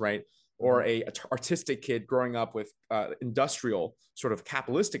parents, right? Or a artistic kid growing up with industrial sort of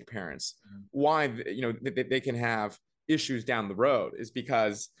capitalistic parents, why they can have issues down the road is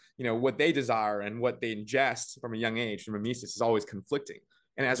because what they desire and what they ingest from a young age from mimesis is always conflicting,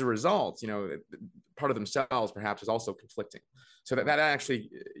 and as a result, part of themselves perhaps is also conflicting. So that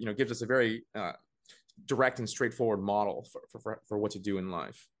actually gives us a very direct and straightforward model for what to do in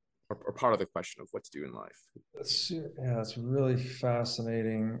life, or part of the question of what to do in life. It's really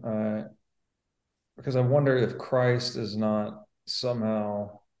fascinating, because I wonder if Christ is not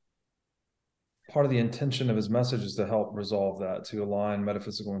somehow part of the intention of his message is to help resolve that, to align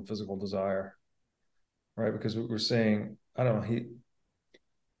metaphysical and physical desire, right? Because we're saying, I don't know,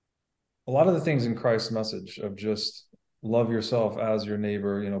 a lot of the things in Christ's message of just love yourself as your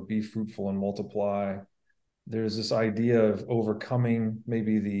neighbor, be fruitful and multiply. There's this idea of overcoming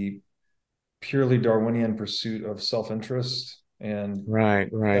maybe the purely Darwinian pursuit of self-interest and right.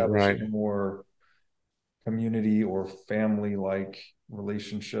 more community or family-like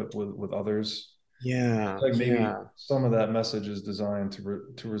relationship with others. Yeah, like maybe some of that message is designed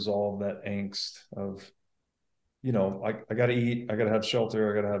to resolve that angst of, I got to eat, I got to have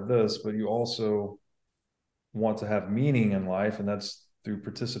shelter, I got to have this, but you also want to have meaning in life, and that's through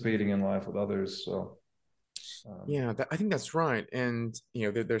participating in life with others. So Yeah, I think that's right. And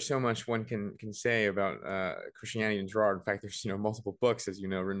there's so much one can say about Christianity and Gerard. In fact, there's multiple books, as you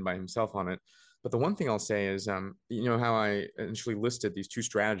know, written by himself on it. But the one thing I'll say is, how I initially listed these two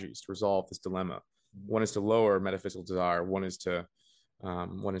strategies to resolve this dilemma. One is to lower metaphysical desire. One is to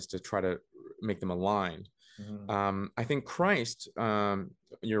try to make them aligned. I think Christ,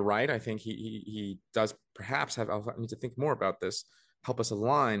 you're right. I think he does perhaps have. I'll need to think more about this. Help us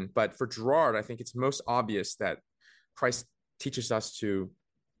align. But for Gerard, I think it's most obvious that Christ teaches us to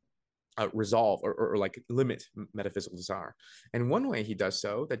resolve or like limit metaphysical desire. And one way he does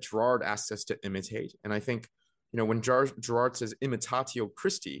so that Gerard asks us to imitate. And I think, when Gerard says imitatio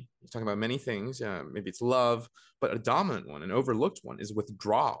Christi, he's talking about many things. Maybe it's love, but a dominant one, an overlooked one, is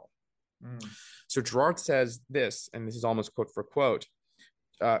withdrawal. So Gerard says this, and this is almost quote for quote,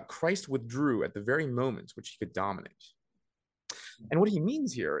 Christ withdrew at the very moment which he could dominate. And what he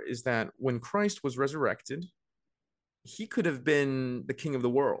means here is that when Christ was resurrected, he could have been the king of the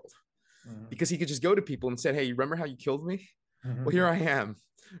world because he could just go to people and say, hey, you remember how you killed me? Well, here I am,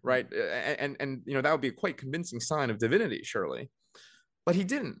 right? And that would be a quite convincing sign of divinity, surely. But he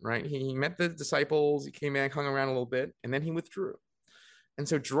didn't, right? He met the disciples, he came back, hung around a little bit, and then he withdrew. And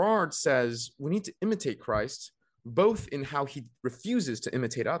so Gerard says we need to imitate Christ, both in how he refuses to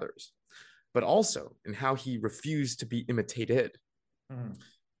imitate others, but also in how he refused to be imitated.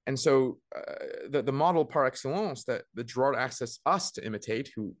 And so the model par excellence that Gerard asks us to imitate,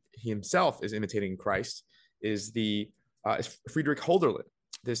 who he himself is imitating Christ, is Friedrich Hölderlin,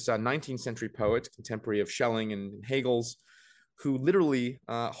 this 19th century poet, contemporary of Schelling and Hegel's, who literally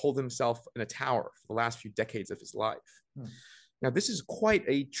holds himself in a tower for the last few decades of his life. Now, this is quite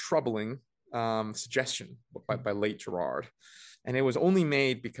a troubling suggestion by late Gerard. And it was only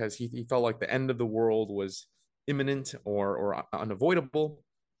made because he felt like the end of the world was imminent or unavoidable.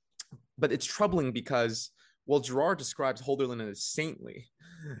 But it's troubling because, while Gerard describes Hölderlin as saintly,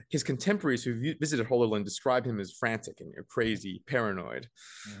 his contemporaries who visited Hölderlin describe him as frantic and crazy, paranoid.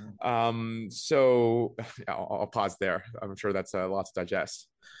 So I'll pause there. I'm sure that's a lot to digest.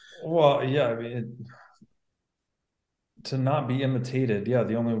 Well, yeah, I mean, to not be imitated, yeah,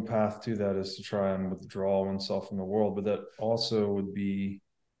 the only path to that is to try and withdraw oneself from the world, but that also would be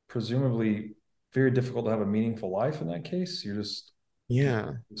presumably very difficult to have a meaningful life in that case. You're just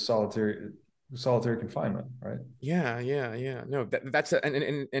solitary confinement, right? Yeah. No, that's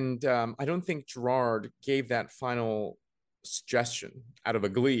I don't think Gerard gave that final suggestion out of a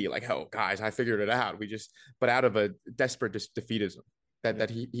glee, like, oh guys, I figured it out. But out of a desperate defeatism that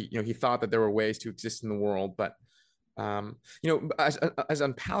he thought that there were ways to exist in the world, but as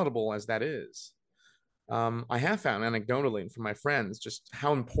unpalatable as that is, I have found anecdotally from my friends just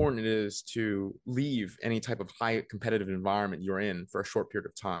how important it is to leave any type of high competitive environment you're in for a short period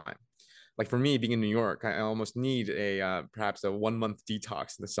of time. Like for me, being in New York, I almost need perhaps a 1 month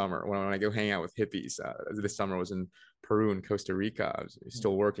detox in the summer when I go hang out with hippies. This summer I was in Peru and Costa Rica. I was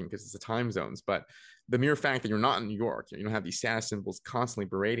still working because it's the time zones. But the mere fact that you're not in New York, you don't have these status symbols constantly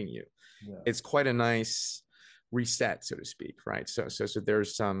berating you. It's quite a nice reset, so to speak, right? So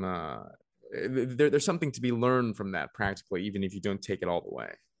there's there's something to be learned from that practically, even if you don't take it all the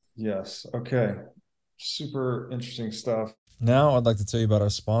way. Yes. Okay. Super interesting stuff. Now I'd like to tell you about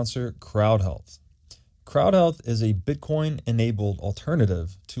our sponsor, CrowdHealth. CrowdHealth is a Bitcoin-enabled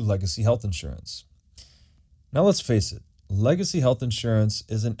alternative to legacy health insurance. Now let's face it, legacy health insurance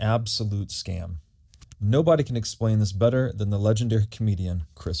is an absolute scam. Nobody can explain this better than the legendary comedian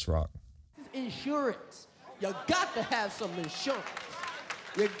Chris Rock. Insurance. You got to have some insurance.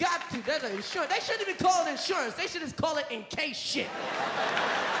 You got to. That's an insurance. They shouldn't even call it insurance. They should just call it in case shit.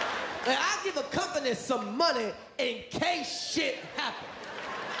 Like, I give a company some money in case shit happens.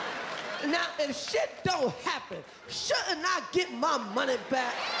 Now, if shit don't happen, shouldn't I get my money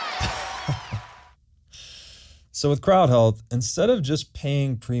back? So with CrowdHealth, instead of just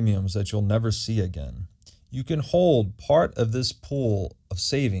paying premiums that you'll never see again, you can hold part of this pool of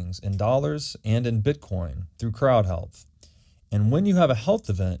savings in dollars and in Bitcoin through CrowdHealth. And when you have a health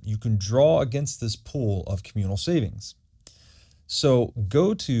event, you can draw against this pool of communal savings. So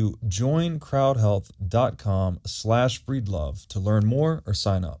go to joincrowdhealth.com/breedlove to learn more or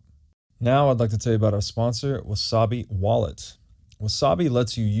sign up. Now I'd like to tell you about our sponsor, Wasabi Wallet. Wasabi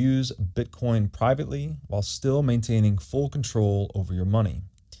lets you use Bitcoin privately while still maintaining full control over your money.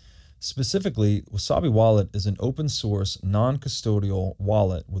 Specifically, Wasabi Wallet is an open source, non-custodial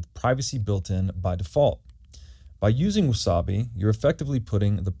wallet with privacy built in by default. By using Wasabi, you're effectively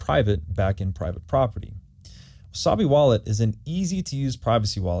putting the private back in private property. Wasabi Wallet is an easy-to-use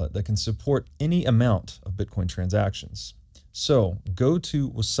privacy wallet that can support any amount of Bitcoin transactions. So go to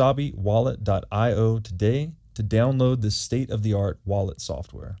wasabiwallet.io today to download this state-of-the-art wallet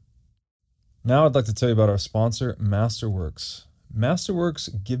software. Now I'd like to tell you about our sponsor, Masterworks.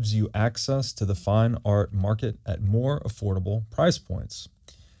 Masterworks gives you access to the fine art market at more affordable price points.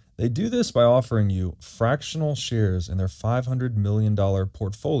 They do this by offering you fractional shares in their $500 million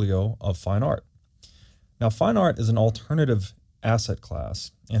portfolio of fine art. Now, fine art is an alternative asset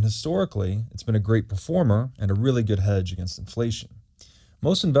class, and historically, it's been a great performer and a really good hedge against inflation.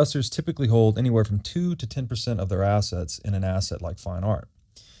 Most investors typically hold anywhere from 2 to 10% of their assets in an asset like fine art.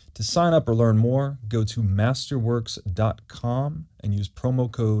 To sign up or learn more, go to masterworks.com and use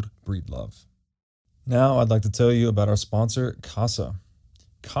promo code BREEDLOVE. Now, I'd like to tell you about our sponsor, Casa.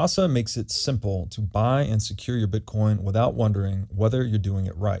 Casa makes it simple to buy and secure your Bitcoin without wondering whether you're doing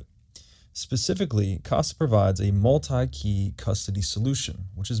it right. Specifically, Casa provides a multi-key custody solution,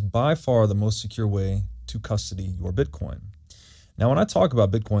 which is by far the most secure way to custody your Bitcoin. Now, when I talk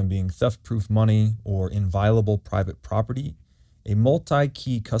about Bitcoin being theft-proof money or inviolable private property, a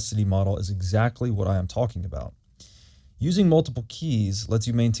multi-key custody model is exactly what I am talking about. Using multiple keys lets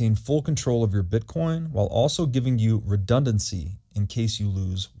you maintain full control of your Bitcoin while also giving you redundancy in case you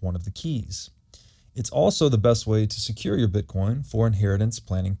lose one of the keys. It's also the best way to secure your Bitcoin for inheritance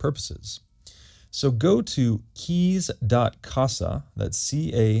planning purposes. So go to keys.casa, that's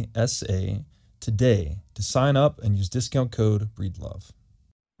C-A-S-A, today to sign up and use discount code BREEDLOVE.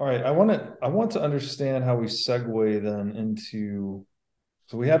 All right, I want to understand how we segue then into,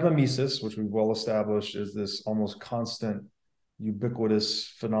 so we have mimesis, which we've well established is this almost constant, ubiquitous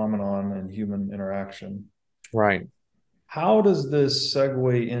phenomenon in human interaction. Right. How does this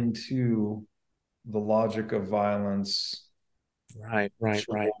segue into the logic of violence? Right.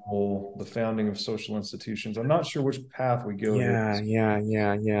 The founding of social institutions. I'm not sure which path we go here. Yeah.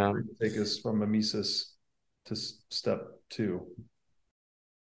 Take us from mimesis to step 2.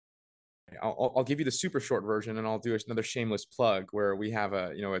 I'll give you the super short version, and I'll do another shameless plug where we have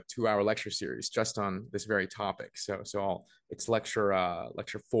a 2-hour lecture series just on this very topic. It's lecture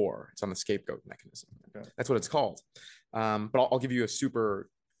 4. It's on the scapegoat mechanism. Okay. That's what it's called. But I'll give you a super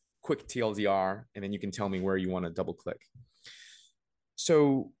quick TLDR, and then you can tell me where you want to double click.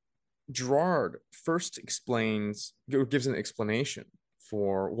 So Girard first gives an explanation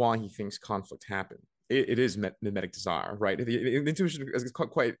for why he thinks conflict happened. It is mimetic desire, right? The intuition is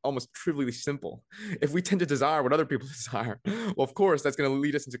quite almost trivially simple. If we tend to desire what other people desire, well, of course, that's going to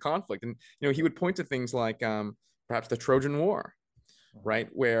lead us into conflict. And he would point to things like perhaps the Trojan War, right,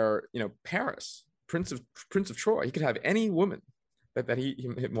 where Paris, Prince of Troy, he could have any woman that he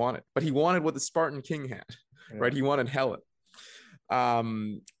wanted, but he wanted what the Spartan king had, right? He wanted Helen,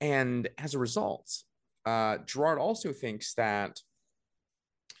 and as a result, Girard also thinks that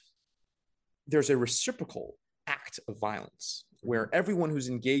there's a reciprocal act of violence where everyone who's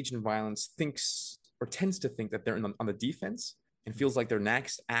engaged in violence thinks or tends to think that they're on the defense and feels like their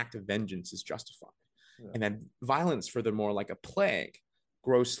next act of vengeance is justified. Yeah. And then violence, furthermore, like a plague,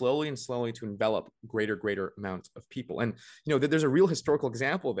 grows slowly and slowly to envelop greater amount of people. And there's a real historical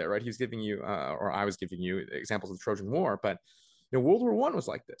example there, right? He was giving you, or I was giving you examples of the Trojan War, but World War I was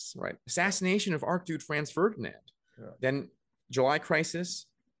like this, right? Assassination of Archduke Franz Ferdinand. Yeah. Then July crisis,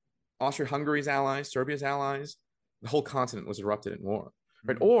 Austria-Hungary's allies, Serbia's allies, the whole continent was erupted in war,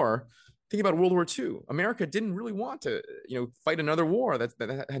 right? Mm-hmm. Or think about World War II. America didn't really want to, fight another war that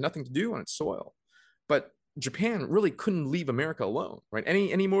had nothing to do on its soil, but Japan really couldn't leave America alone, right?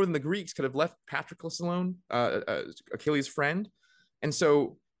 Any more than the Greeks could have left Patroclus alone, Achilles' friend. And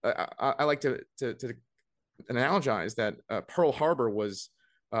so I like to analogize that Pearl Harbor was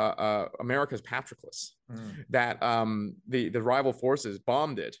America's Patroclus, that the rival forces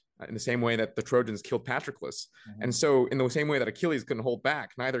bombed it in the same way that the Trojans killed Patroclus. And so in the same way that Achilles couldn't hold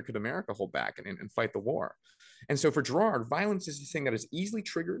back, neither could America hold back and fight the war. And so for Girard, violence is the thing that is easily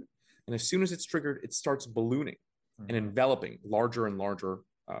triggered. And as soon as it's triggered, it starts ballooning and enveloping larger and larger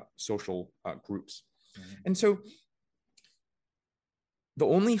social groups. And so the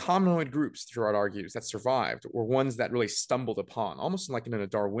only hominoid groups, Girard argues, that survived were ones that really stumbled upon, almost like in a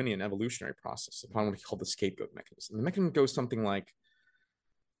Darwinian evolutionary process, upon what he called the scapegoat mechanism. The mechanism goes something like,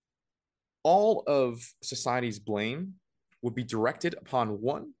 all of society's blame would be directed upon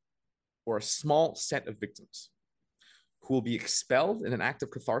one or a small set of victims who will be expelled in an act of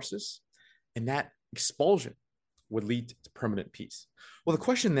catharsis, and that expulsion would lead to permanent peace. Well, the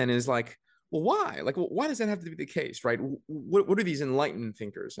question then is like, well, why? Like, why does that have to be the case, right? What do these enlightened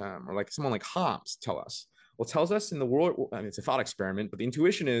thinkers, or like someone like Hobbes, tell us? Well, it tells us in the world, I mean, it's a thought experiment, but the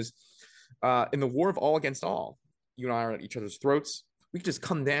intuition is, in the war of all against all, you and I are at each other's throats. we could just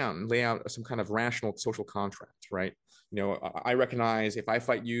come down and lay out some kind of rational social contract, right? I recognize if I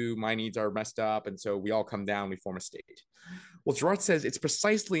fight you, my needs are messed up, and so we all come down, we form a state. Well, Girard says it's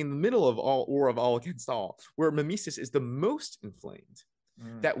precisely in the middle of all war of all against all, where mimesis is the most inflamed,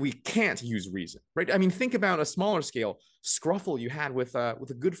 that we can't use reason, right? I mean, think about a smaller scale scruffle you had with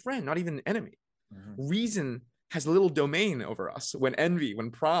a good friend, not even an enemy. Reason has little domain over us when envy, when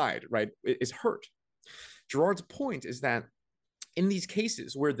pride, right, is hurt. Girard's point is that in these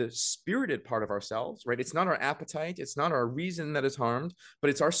cases where the spirited part of ourselves, right, it's not our appetite, it's not our reason that is harmed, but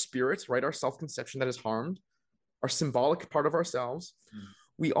it's our spirit, right, our self-conception that is harmed, our symbolic part of ourselves,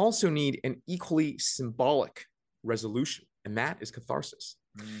 we also need an equally symbolic resolution, and that is catharsis.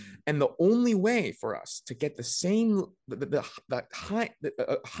 And the only way for us to get the same, the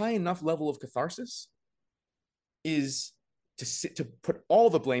high enough level of catharsis is to put all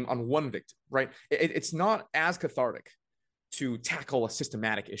the blame on one victim, right? It's not as cathartic to tackle a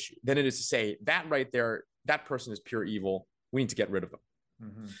systematic issue than it is to say that right there, that person is pure evil. We need to get rid of them.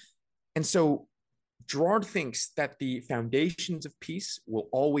 And so Girard thinks that the foundations of peace will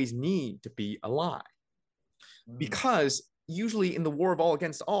always need to be a lie, because usually in the war of all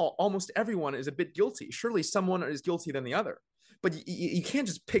against all, almost everyone is a bit guilty. Surely someone is guilty than the other, but you can't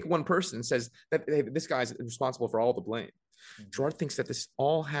just pick one person and says that hey, this guy's responsible for all the blame. Girard thinks that this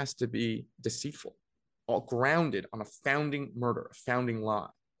all has to be deceitful, all grounded on a founding murder, a founding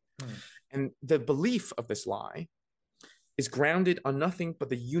lie. And the belief of this lie is grounded on nothing but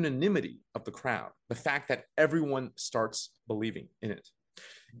the unanimity of the crowd, the fact that everyone starts believing in it.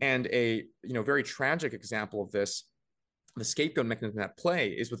 And a very tragic example of this, the scapegoat mechanism at play,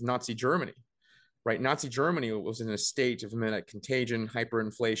 is with Nazi Germany, right? Nazi Germany was in a state of contagion,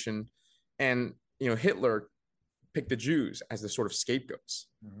 hyperinflation, and Hitler picked the Jews as the sort of scapegoats,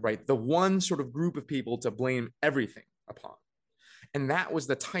 right? The one sort of group of people to blame everything upon. And that was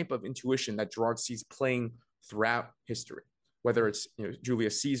the type of intuition that Girard sees playing throughout history, whether it's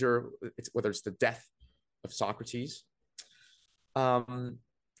Julius Caesar, whether it's the death of Socrates. And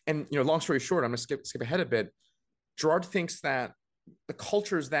long story short, I'm going to skip ahead a bit. Girard thinks that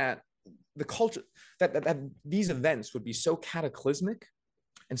that these events would be so cataclysmic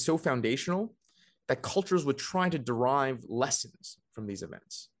and so foundational that cultures would try to derive lessons from these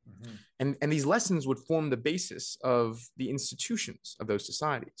events. And these lessons would form the basis of the institutions of those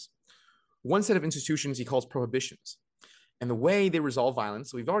societies. One set of institutions he calls prohibitions. And the way they resolve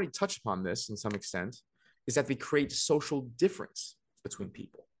violence, we've already touched upon this in some extent, is that they create social difference between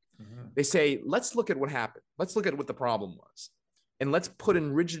people. They say, let's look at what happened. Let's look at what the problem was. And let's put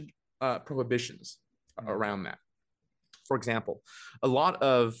in rigid prohibitions around that. For example, a lot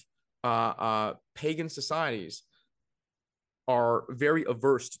of pagan societies are very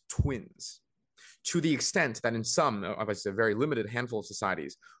averse to twins, to the extent that in some, obviously a very limited handful of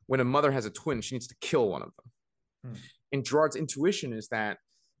societies, when a mother has a twin, she needs to kill one of them. And Girard's intuition is that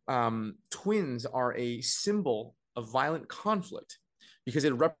twins are a symbol of violent conflict because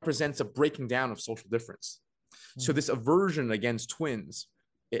it represents a breaking down of social difference. So this aversion against twins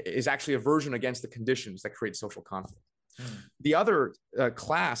is actually aversion against the conditions that create social conflict. The other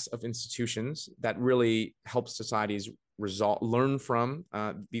class of institutions that really helps societies learn from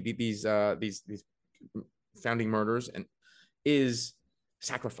these founding murders is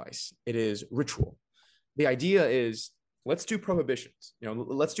sacrifice. It is ritual. The idea is, let's do prohibitions.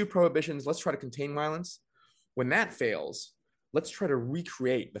 Let's do prohibitions. Let's try to contain violence. When that fails, let's try to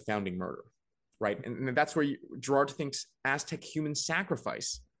recreate the founding murder, right? And that's where Girard thinks Aztec human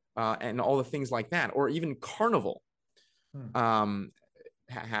sacrifice and all the things like that, or even carnival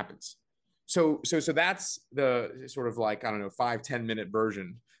happens. So that's the sort of 5-10 minute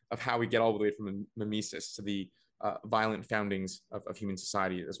version of how we get all the way from mimesis to the violent foundings of human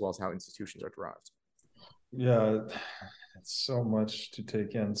society, as well as how institutions are derived. Yeah, it's so much to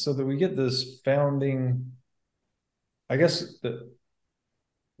take in. So that we get this founding, I guess that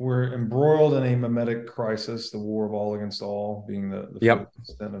we're embroiled in a mimetic crisis, the war of all against all being the Yep.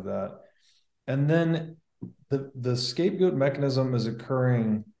 extent of that. And then the scapegoat mechanism is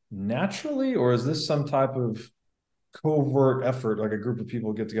occurring naturally, or is this some type of covert effort, like a group of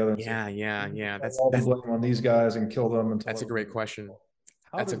people get together and say, that's all the blame on these guys and kill them? That's a great question.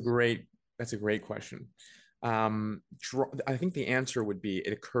 That's a great question. I think the answer would be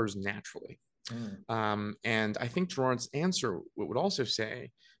it occurs naturally. And I think Girard's answer would also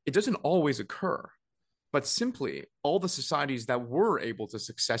say it doesn't always occur, but simply all the societies that were able to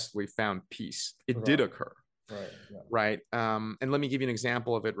successfully found peace, it did occur. Right. And let me give you an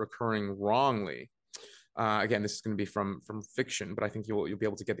example of it recurring wrongly. Again, this is going to be from fiction, but I think you'll be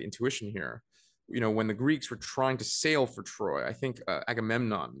able to get the intuition here. when the Greeks were trying to sail for Troy, I think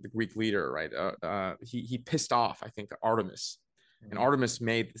Agamemnon, the Greek leader, right, he pissed off, I think, Artemis, and Artemis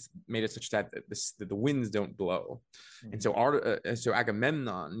made it such that the winds don't blow, and so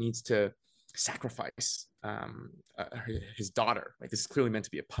Agamemnon needs to sacrifice his daughter. Like, this is clearly meant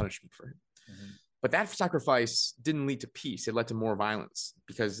to be a punishment for him. But that sacrifice didn't lead to peace. It led to more violence,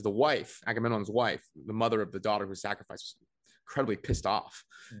 because the wife, Agamemnon's wife, the mother of the daughter who was sacrificed, was incredibly pissed off,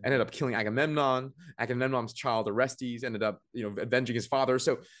 ended up killing Agamemnon. Agamemnon's child Orestes ended up, avenging his father.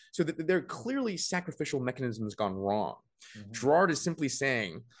 So there are clearly sacrificial mechanisms gone wrong. Girard is simply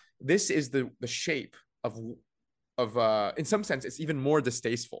saying this is the shape of in some sense, it's even more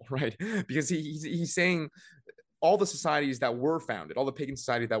distasteful, right? Because he's saying all the societies that were founded, all the pagan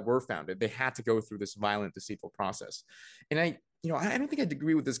societies that were founded, they had to go through this violent, deceitful process. And I don't think I'd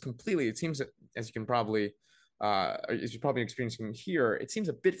agree with this completely. It seems that, as you can probably, as you're probably experiencing here, it seems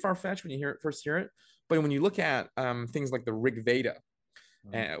a bit far-fetched when you first hear it. But when you look at things like the Rig Veda,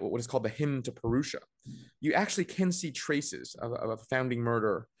 and what is called the Hymn to Purusha, you actually can see traces of a founding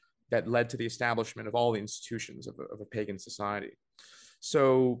murder that led to the establishment of all the institutions of a pagan society.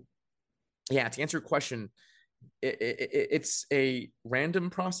 So, yeah, to answer your question, it's a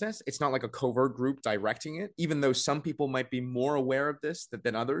random process. It's not like a covert group directing it, even though some people might be more aware of this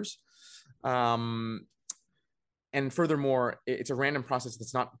than others. And furthermore, it's a random process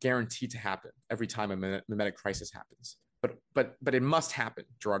that's not guaranteed to happen every time a mimetic crisis happens. But it must happen,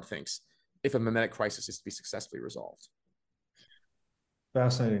 Girard thinks, if a mimetic crisis is to be successfully resolved.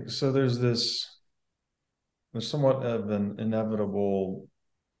 Fascinating. So there's somewhat of an inevitable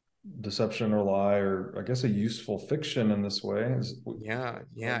deception or lie, or I guess a useful fiction in this way. Yeah,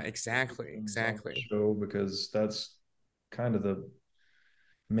 exactly. Show, because that's kind of the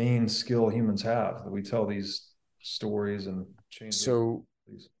main skill humans have, that we tell these stories and change.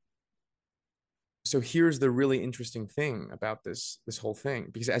 So here's the really interesting thing about this whole thing,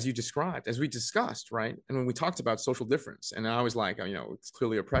 because as you described, as we discussed, right, and when we talked about social difference, and I was like, it's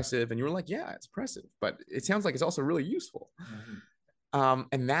clearly oppressive, and you were like, yeah, it's oppressive, but it sounds like it's also really useful.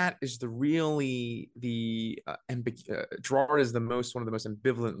 And that is Girard is one of the most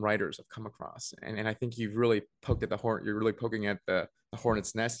ambivalent writers I've come across, and I think you've really poked at the horn. You're really poking at the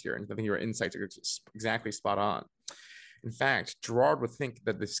hornet's nest here, and I think your insights are exactly spot on. In fact, Girard would think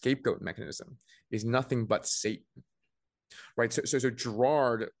that the scapegoat mechanism is nothing but Satan, right? So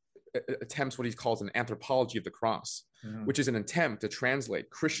Girard attempts what he calls an anthropology of the cross, which is an attempt to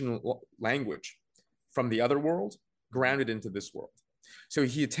translate Christian language from the other world, grounded into this world. So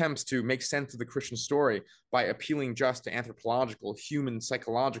he attempts to make sense of the Christian story by appealing just to anthropological, human,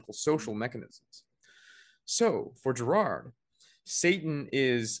 psychological, social mechanisms. So for Girard, Satan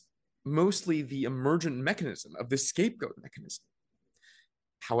is mostly the emergent mechanism of the scapegoat mechanism.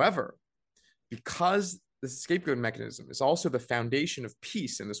 However, because the scapegoat mechanism is also the foundation of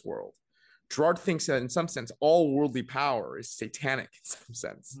peace in this world, Girard thinks that in some sense, all worldly power is satanic in some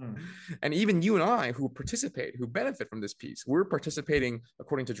sense. And even you and I who benefit from this peace, we're participating,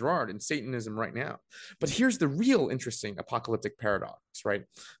 according to Girard, in Satanism right now. But here's the real interesting apocalyptic paradox, right?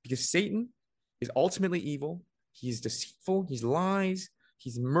 Because Satan is ultimately evil. He's deceitful. He lies.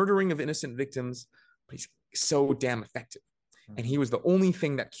 He's murdering of innocent victims, but he's so damn effective. And he was the only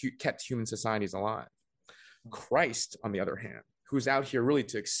thing that kept human societies alive. Christ, on the other hand, who's out here really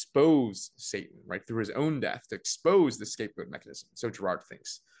to expose Satan, right, through his own death, to expose the scapegoat mechanism, so Girard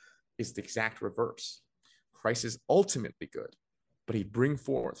thinks, is the exact reverse. Christ is ultimately good, but he brings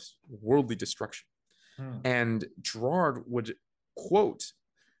forth worldly destruction. And Girard would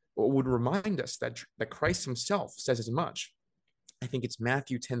remind us that Christ himself says as much. I think it's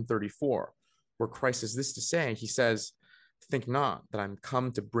Matthew 10:34, where Christ has this to say. He says, "Think not that I'm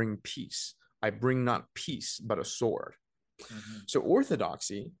come to bring peace. I bring not peace, but a sword." So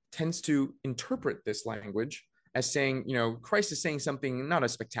orthodoxy tends to interpret this language as saying, Christ is saying something not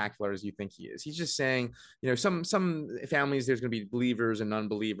as spectacular as you think he is. He's just saying, some families, there's going to be believers and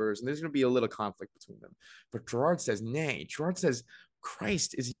unbelievers, and there's going to be a little conflict between them. But Girard says, nay. Girard says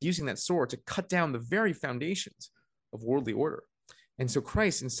Christ is using that sword to cut down the very foundations of worldly order. And so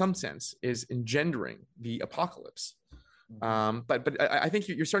Christ, in some sense, is engendering the apocalypse. But I think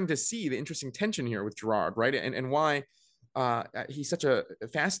you're starting to see the interesting tension here with Girard, right? And why he's such a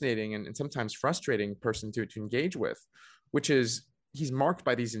fascinating and sometimes frustrating person to engage with, which is he's marked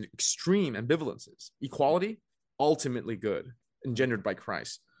by these extreme ambivalences. Equality, ultimately good, engendered by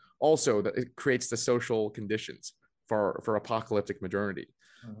Christ. Also, that it creates the social conditions for apocalyptic modernity.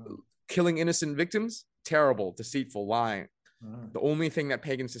 Killing innocent victims, terrible, deceitful, lying. The only thing that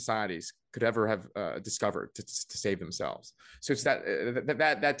pagan societies could ever have discovered to save themselves. So it's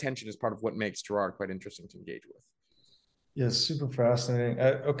that tension is part of what makes Girard quite interesting to engage with. Yes, super fascinating.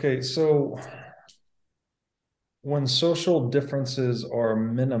 Okay, so when social differences are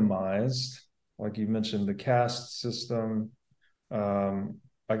minimized, like you mentioned, the caste system,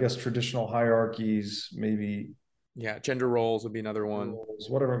 I guess traditional hierarchies, maybe Yeah, gender roles would be another one. roles,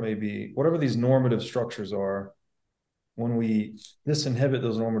 whatever it may be, whatever these normative structures are, when we disinhibit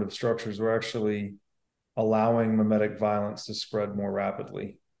those normative structures, we're actually allowing mimetic violence to spread more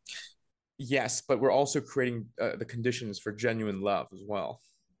rapidly. Yes, but we're also creating the conditions for genuine love as well.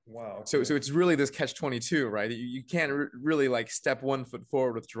 Wow. So it's really this catch-22, right? You can't really like step one foot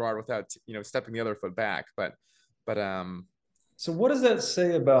forward with Girard without stepping the other foot back. But so what does that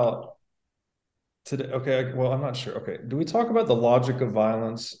say about today? Okay, well, I'm not sure. Okay, do we talk about the logic of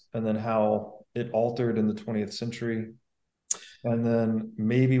violence and then how it altered in the 20th century? And then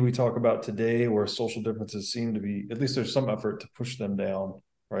maybe we talk about today where social differences seem to be, at least there's some effort to push them down,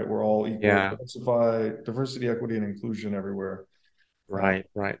 right? We're all equal, yeah, diversity, equity, and inclusion everywhere. right.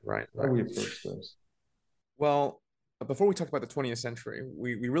 How do we approach this? Well, before we talk about the 20th century,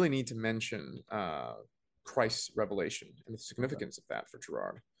 we really need to mention Christ's revelation and the significance of that for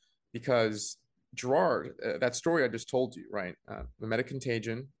Girard, because Girard, that story I just told you, right? Mimetic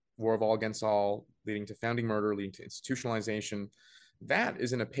contagion, war of all against all, leading to founding murder, leading to institutionalization. That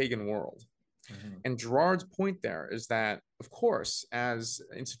is in a pagan world. Mm-hmm. And Girard's point there is that, of course, as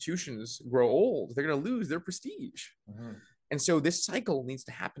institutions grow old, they're going to lose their prestige. Mm-hmm. And so this cycle needs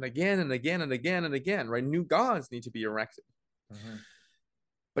to happen again and again and again and again, right? New gods need to be erected. Mm-hmm.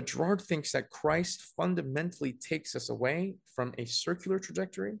 But Girard thinks that Christ fundamentally takes us away from a circular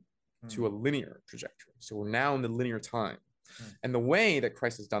trajectory to a linear trajectory. So we're now in the linear time. And the way that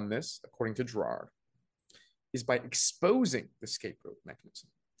Christ has done this, according to Girard, is by exposing the scapegoat mechanism.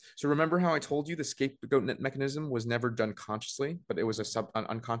 So remember how I told you the scapegoat mechanism was never done consciously, but it was an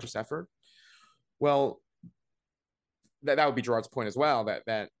unconscious effort? Well, that would be Girard's point as well,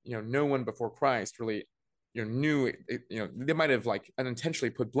 that no one before Christ really knew it, they might have like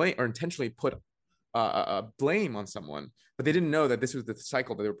unintentionally put blame or intentionally put blame on someone, but they didn't know that this was the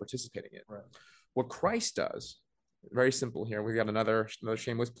cycle that they were participating in. Right. What Christ does, very simple here. We got another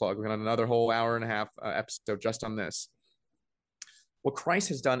shameless plug. We got another whole hour and a half episode just on this. What Christ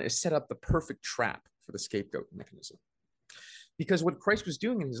has done is set up the perfect trap for the scapegoat mechanism. Because what Christ was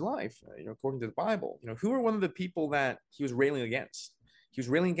doing in his life, according to the Bible, who were one of the people that he was railing against? He was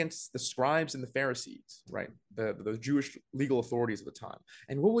railing against the scribes and the Pharisees, right? The Jewish legal authorities of the time.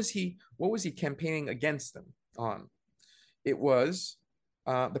 And what was he campaigning against them on? It was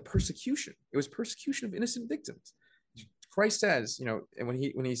the persecution. It was persecution of innocent victims. Christ says, and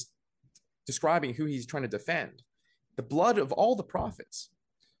when he's describing who he's trying to defend, the blood of all the prophets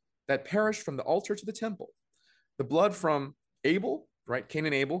that perished from the altar to the temple, the blood from Abel, right? Cain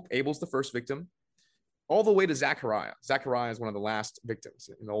and Abel. Abel's the first victim, all the way to Zechariah. Zechariah is one of the last victims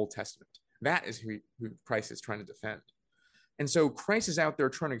in the Old Testament. That is who Christ is trying to defend. And so Christ is out there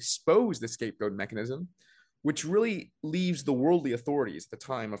trying to expose the scapegoat mechanism, which really leaves the worldly authorities at the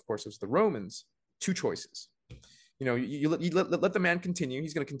time, of course, it was the Romans, two choices. You let the man continue.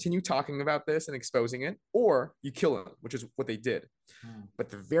 He's going to continue talking about this and exposing it, or you kill him, which is what they did. But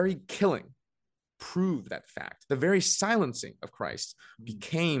the very killing proved that fact. The very silencing of Christ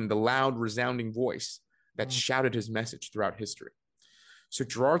became the loud, resounding voice that shouted his message throughout history. So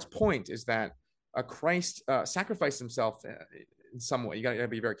Girard's point is that Christ sacrificed himself in some way. You got to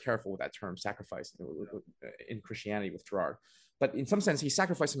be very careful with that term, sacrifice, in Christianity with Girard. But in some sense, he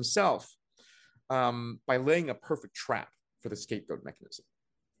sacrificed himself by laying a perfect trap for the scapegoat mechanism,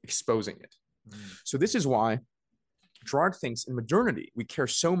 exposing it. So this is why Girard thinks in modernity, we care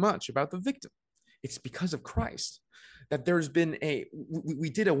so much about the victim. It's because of Christ that there's been we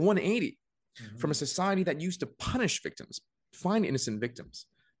did a 180 from a society that used to punish victims, find innocent victims.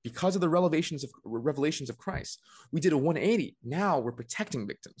 Because of the revelations of Christ, we did a 180. Now we're protecting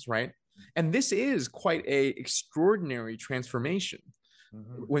victims, right? And this is quite a extraordinary transformation.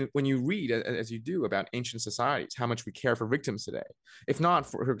 When you read, as you do, about ancient societies, how much we care for victims today. If not,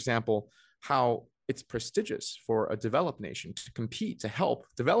 for example, how it's prestigious for a developed nation to compete to help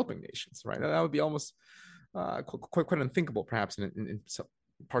developing nations, right? That would be almost quite unthinkable, perhaps, in some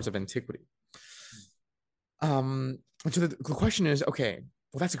parts of antiquity. So the question is, okay,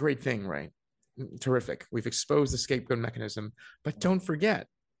 well, that's a great thing, right? Terrific. We've exposed the scapegoat mechanism, but don't forget,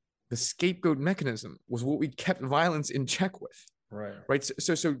 the scapegoat mechanism was what we kept violence in check with. Right.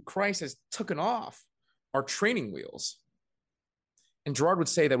 So Christ has taken off our training wheels. And Girard would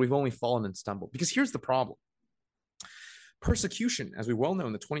say that we've only fallen and stumbled. Because here's the problem. Persecution, as we well know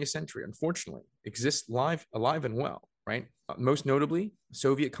in the 20th century, unfortunately, exists alive and well, right? Most notably,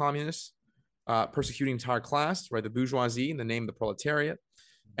 Soviet communists persecuting entire class, right? The bourgeoisie in the name of the proletariat,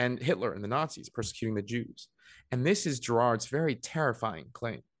 and Hitler and the Nazis persecuting the Jews. And this is Girard's very terrifying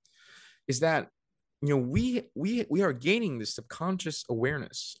claim, is that we are gaining this subconscious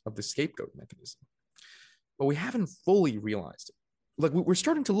awareness of the scapegoat mechanism, but we haven't fully realized it. Like we're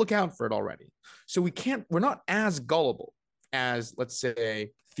starting to look out for it already. So we're not as gullible as, let's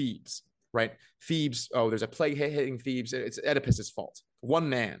say, Thebes, right? Thebes, oh, there's a plague hitting Thebes. It's Oedipus's fault. One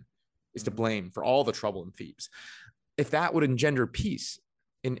man is to blame for all the trouble in Thebes. If that would engender peace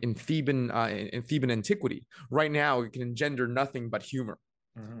in Theban antiquity, right now it can engender nothing but humor,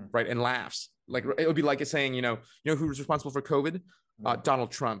 right, and laughs. Like it would be like it's saying, you know who was responsible for COVID?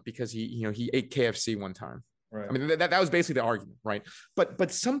 Donald Trump, because he ate KFC one time. Right. I mean, that was basically the argument, right? But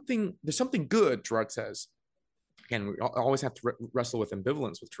there's something good, Girard says. Again, we always have to wrestle with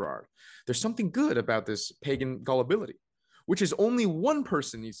ambivalence with Girard. There's something good about this pagan gullibility, which is only one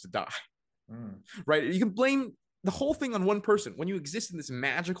person needs to die, right? You can blame the whole thing on one person. When you exist in this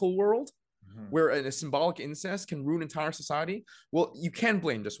magical world where a symbolic incest can ruin entire society, well, you can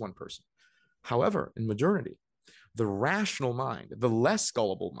blame just one person. However, in modernity, the rational mind, the less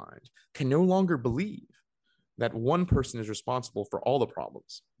gullible mind, can no longer believe that one person is responsible for all the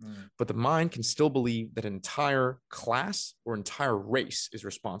problems, but the mind can still believe that an entire class or entire race is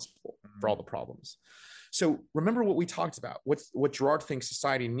responsible for all the problems. So remember what we talked about, what Girard thinks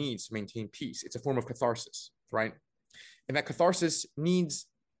society needs to maintain peace. It's a form of catharsis, right? And that catharsis needs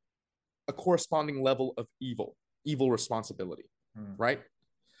a corresponding level of evil responsibility, right?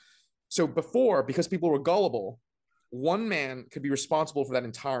 So before, because people were gullible, one man could be responsible for that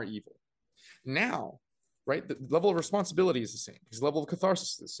entire evil. Now, right, the level of responsibility is the same because the level of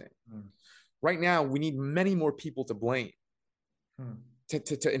catharsis is the same. Right now, we need many more people to blame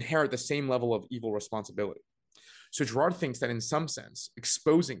to inherit the same level of evil responsibility. So Girard thinks that in some sense,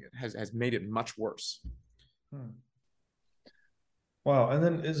 exposing it has made it much worse. Wow. And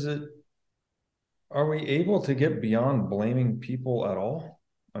then are we able to get beyond blaming people at all?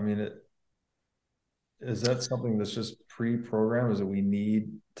 I mean, is that something that's just pre-programmed? Is that we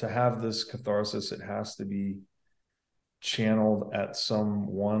need to have this catharsis? It has to be channeled at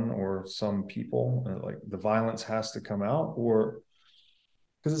someone or some people, like the violence has to come out? Or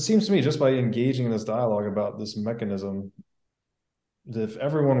because it seems to me, just by engaging in this dialogue about this mechanism, that if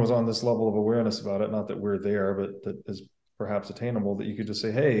everyone was on this level of awareness about it, not that we're there, but that is perhaps attainable, that you could just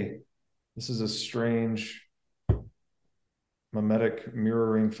say, hey, this is a strange mimetic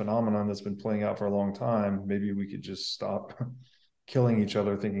mirroring phenomenon that's been playing out for a long time. Maybe we could just stop killing each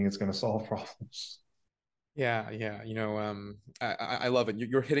other thinking it's going to solve problems. Yeah. I love it.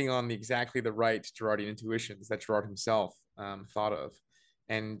 You're hitting on exactly the right Girardian intuitions that Girard himself thought of.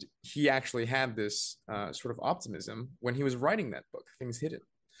 And he actually had this sort of optimism when he was writing that book, Things Hidden.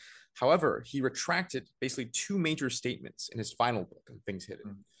 However, he retracted basically two major statements in his final book, Things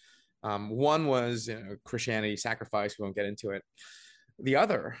Hidden. One was Christianity, sacrifice. We won't get into it. The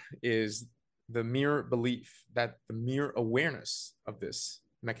other is the mere belief that the mere awareness of this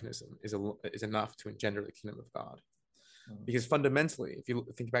mechanism is enough to engender the kingdom of God. Because fundamentally, if you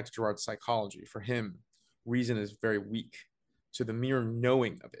think back to Girard's psychology, for him, reason is very weak. So the mere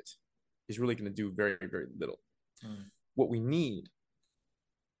knowing of it is really going to do very, very little. What we need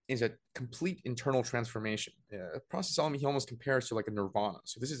is a complete internal transformation. A process he almost compares to like a nirvana.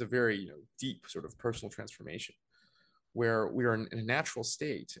 So this is a very deep sort of personal transformation where we are in a natural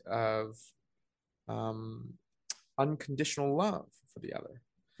state of unconditional love for the other.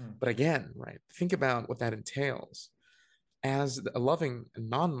 But again, right, think about what that entails. As a loving,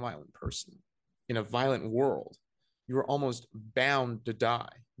 non-violent person in a violent world, you are almost bound to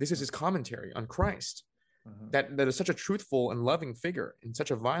die. This is his commentary on Christ. That is such a truthful and loving figure in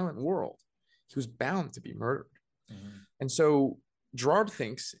such a violent world. He was bound to be murdered. And so Girard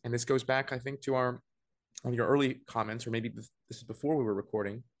thinks, and this goes back, I think, to one of your early comments, or maybe this is before we were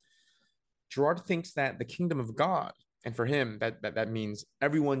recording. Girard thinks that the kingdom of God, and for him, that means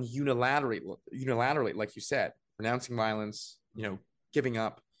everyone unilaterally, like you said, renouncing violence, giving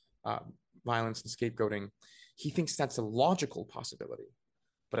up violence and scapegoating. He thinks that's a logical possibility,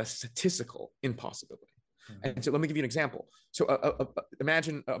 but a statistical impossibility. And so let me give you an example. So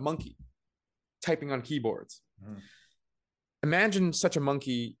imagine a monkey typing on keyboards. Imagine such a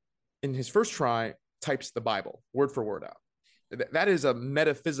monkey in his first try types the Bible word for word out. That is a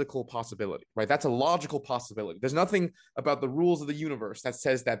metaphysical possibility, right? That's a logical possibility. There's nothing about the rules of the universe that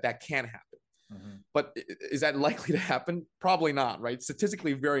says that can't happen. But is that likely to happen? Probably not, right?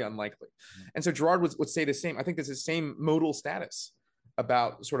 Statistically, very unlikely. And so Girard would say the same. I think there's the same modal status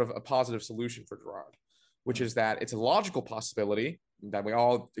about sort of a positive solution for Girard, which is that it's a logical possibility that we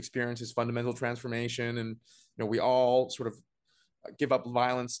all experience this fundamental transformation, and we all sort of give up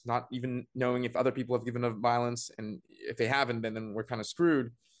violence, not even knowing if other people have given up violence, and if they haven't, then we're kind of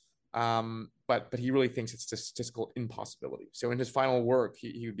screwed. But he really thinks it's a statistical impossibility. So in his final work,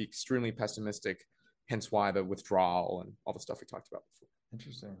 he would be extremely pessimistic, hence why the withdrawal and all the stuff we talked about before.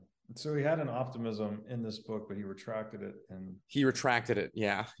 Interesting. So he had an optimism in this book, but he retracted it. And he retracted it.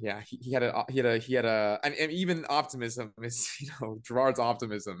 Yeah. He had a, and even optimism is, Girard's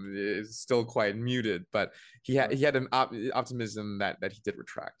optimism is still quite muted, but he had an optimism that he did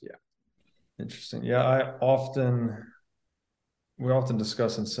retract. Yeah. Interesting. Yeah. We often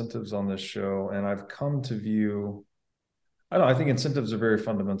discuss incentives on this show, and I've come to view, I think incentives are very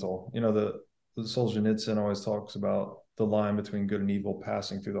fundamental. The Solzhenitsyn always talks about the line between good and evil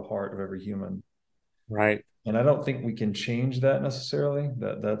passing through the heart of every human. Right. And I don't think we can change that necessarily.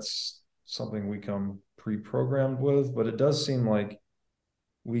 That's something we come pre-programmed with, but it does seem like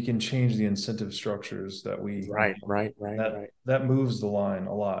we can change the incentive structures that we right. That moves the line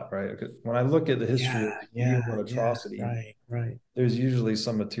a lot, right? When I look at the history of evil and atrocity, right, there's usually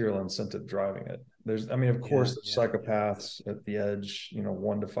some material incentive driving it. Of course, there's psychopaths at the edge,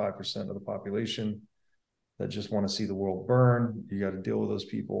 1 to 5% of the population that just want to see the world burn. You got to deal with those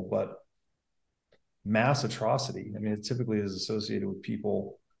people, but mass atrocity, it typically is associated with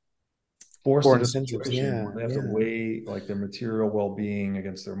people forced into a situation where they have to weigh like their material well-being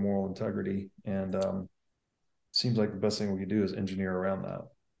against their moral integrity, and seems like the best thing we could do is engineer around that.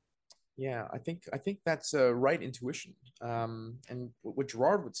 Yeah, I think that's a right intuition. And what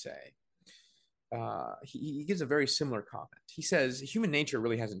Girard would say, he gives a very similar comment. He says human nature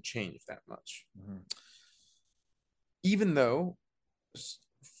really hasn't changed that much, even though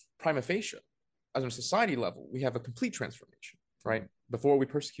prima facie, as a society level, we have a complete transformation. Right, before we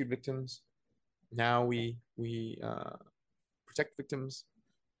persecute victims, now we protect victims.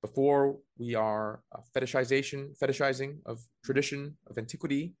 Before we are fetishizing of tradition, of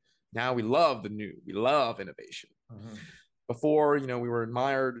antiquity. Now we love the new. We love innovation. Before, we were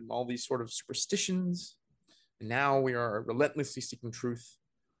admired in all these sort of superstitions. And now we are relentlessly seeking truth.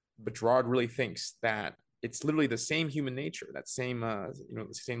 But Girard really thinks that it's literally the same human nature, that same, the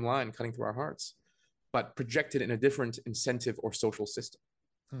same line cutting through our hearts, but projected in a different incentive or social system.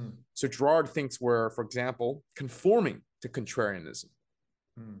 So Girard thinks we're, for example, conforming to contrarianism.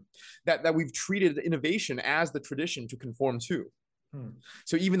 That we've treated innovation as the tradition to conform to.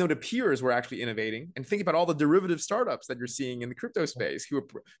 So even though the peers were actually innovating, and think about all the derivative startups that you're seeing in the crypto space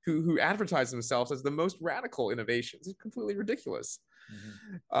who advertise themselves as the most radical innovations. It's completely ridiculous.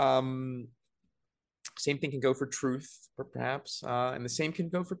 Same thing can go for truth, perhaps, and the same can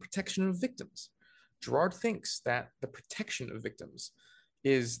go for protection of victims. Girard thinks that the protection of victims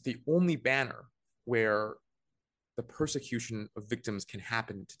is the only banner where the persecution of victims can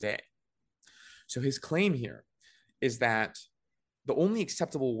happen today. So his claim here is that the only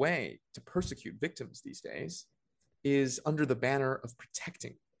acceptable way to persecute victims these days is under the banner of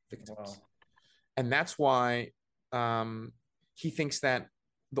protecting victims. Wow. And that's why he thinks that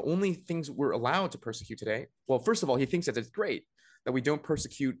the only things we're allowed to persecute today, well, first of all, he thinks that it's great that we don't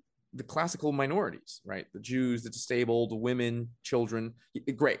persecute the classical minorities, right? The Jews, the disabled, the women, children.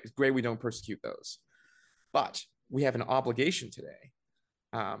 Great. It's great we don't persecute those. But we have an obligation today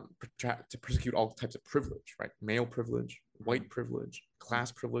to persecute all types of privilege, right? Male privilege, white privilege,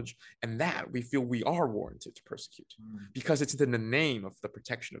 class privilege, and that we feel we are warranted to persecute because it's in the name of the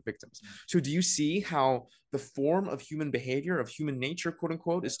protection of victims. So do you see how the form of human behavior, of human nature, quote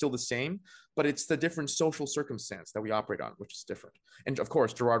unquote, is still the same, but it's the different social circumstance that we operate on, which is different. And of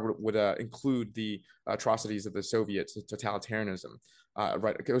course, Girard would include the atrocities of the Soviet totalitarianism,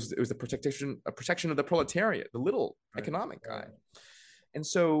 right? It was the protection of the proletariat, the little economic guy. And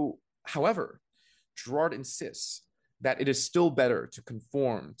so, however, Girard insists that it is still better to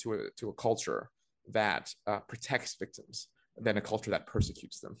conform to a culture that protects victims than a culture that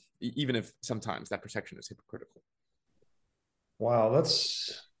persecutes them, even if sometimes that protection is hypocritical. Wow,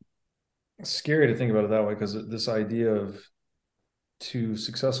 that's scary to think about it that way, because this idea of to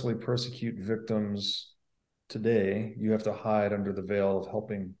successfully persecute victims today, you have to hide under the veil of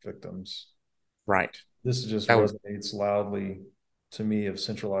helping victims. Right. This just resonates loudly to me of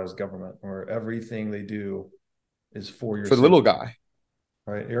centralized government, where everything they do is for your the little guy,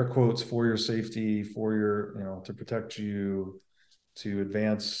 right? Air quotes, for your safety, for your, to protect you, to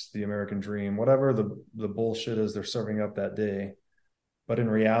advance the American dream, whatever the bullshit is they're serving up that day. But in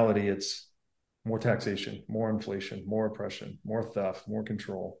reality, it's more taxation, more inflation, more oppression, more theft, more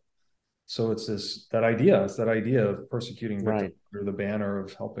control. So it's that idea of persecuting victims under the banner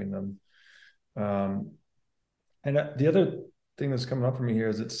of helping them. And the other thing that's coming up for me here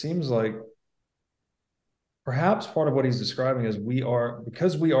is it seems like perhaps part of what he's describing is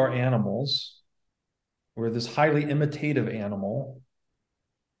because we are animals, we're this highly imitative animal.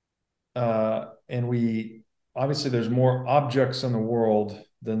 And obviously there's more objects in the world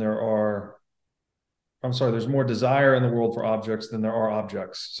than there's more desire in the world for objects than there are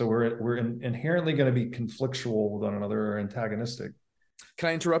objects. So we're inherently going to be conflictual with one another or antagonistic. Can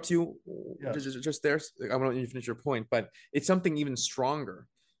I interrupt you? Yeah. Just there? I want you to finish your point, but it's something even stronger.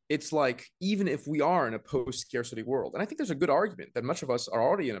 It's like, even if we are in a post-scarcity world, and I think there's a good argument that much of us are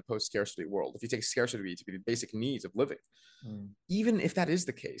already in a post-scarcity world, if you take scarcity to be the basic needs of living, even if that is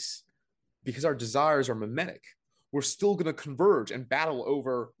the case, because our desires are mimetic, we're still going to converge and battle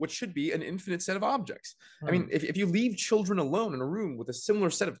over what should be an infinite set of objects. I mean, if you leave children alone in a room with a similar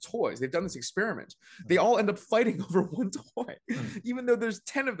set of toys, they've done this experiment, they all end up fighting over one toy, even though there's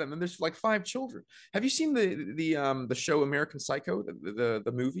 10 of them and there's like 5 children. Have you seen the show American Psycho,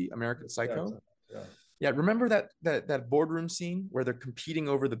 the movie American Psycho? Yeah, remember that boardroom scene where they're competing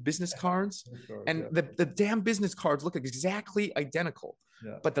over the business cards, and the damn business cards look exactly identical,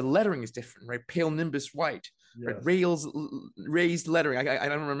 but the lettering is different, right? Pale nimbus white, right? Raised lettering. I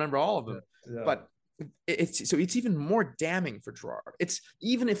don't remember all of them, but it's even more damning for Gerard. It's,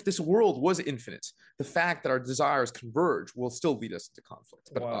 even if this world was infinite, the fact that our desires converge will still lead us into conflict.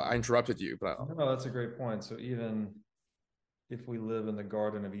 But I interrupted you. But no, that's a great point. So even if we live in the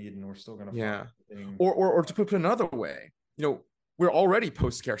Garden of Eden, we're still going to find things. Or to put it another way, we're already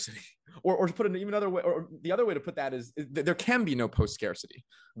post-scarcity. Or to put it even another way, or the other way to put that is there can be no post-scarcity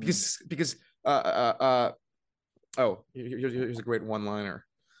because here's a great one-liner.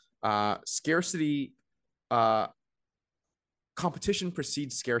 Scarcity, competition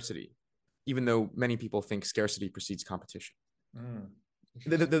precedes scarcity, even though many people think scarcity precedes competition.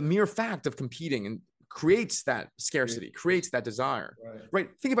 The mere fact of competing and creates that scarcity, creates that desire, right?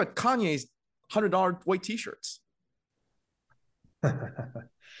 Think about Kanye's $100 white t-shirts.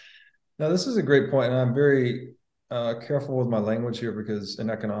 Now, this is a great point, and I'm very careful with my language here, because in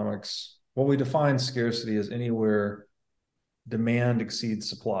economics, what we define scarcity as anywhere demand exceeds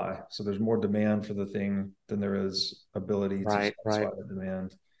supply. So there's more demand for the thing than there is ability to satisfy the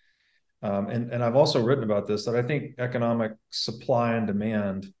demand. And I've also written about this, that I think economic supply and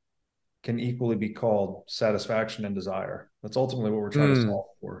demand can equally be called satisfaction and desire. That's ultimately what we're trying to solve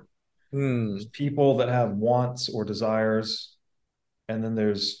for. There's people that have wants or desires, and then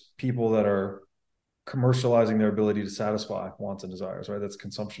there's people that are commercializing their ability to satisfy wants and desires, right? That's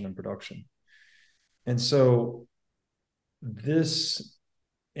consumption and production. And so this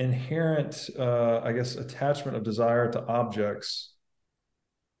inherent, attachment of desire to objects,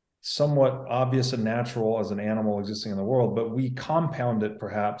 somewhat obvious and natural as an animal existing in the world, but we compound it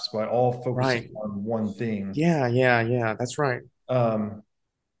perhaps by all focusing on one thing. Yeah, that's right.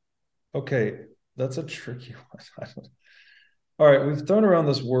 Okay, that's a tricky one. All right, we've thrown around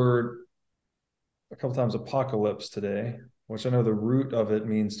this word a couple times, apocalypse, today, which I know the root of it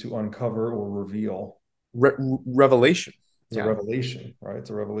means to uncover or reveal. Revelation. It's a revelation, right? It's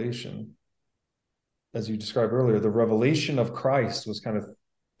a revelation. As you described earlier, the revelation of Christ was kind of,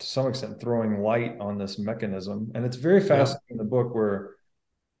 to some extent, throwing light on this mechanism. And it's very fascinating in the book, where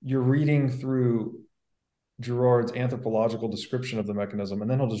you're reading through Gerard's anthropological description of the mechanism,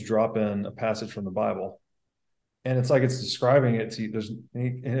 and then he'll just drop in a passage from the Bible. And it's like it's describing it to you.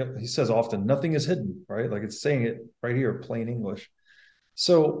 He says often, nothing is hidden, right? Like it's saying it right here, plain English.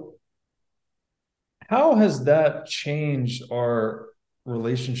 So how has that changed our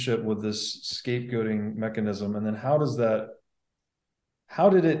relationship with this scapegoating mechanism? And then how did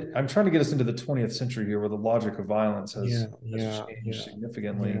it, I'm trying to get us into the 20th century here, where the logic of violence has changed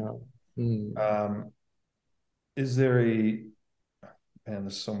significantly. Is there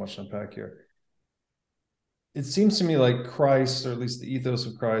there's so much to unpack here. It seems to me like Christ, or at least the ethos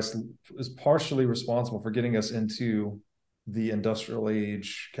of Christ, is partially responsible for getting us into the industrial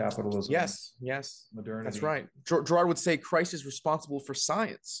age, capitalism. Yes, modernity. That's right. Gerard would say Christ is responsible for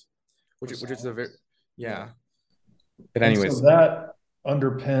science, which is a very But anyways, so that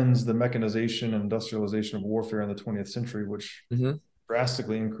underpins the mechanization and industrialization of warfare in the 20th century, which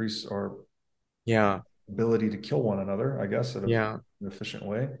drastically increased our ability to kill one another, I guess, in an efficient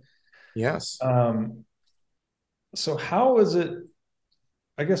way. Yes. So how is it,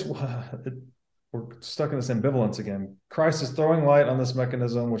 I guess we're stuck in this ambivalence again. Christ is throwing light on this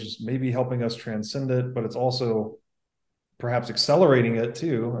mechanism, which is maybe helping us transcend it, but it's also perhaps accelerating it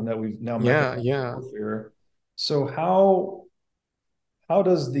too, and that we've now mechanized warfare. So how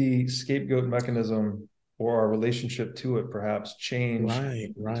does the scapegoat mechanism or our relationship to it perhaps change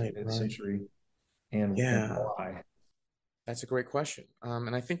in the 20th century, and why? That's a great question.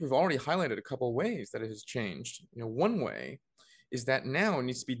 And I think we've already highlighted a couple of ways that it has changed. One way is that now it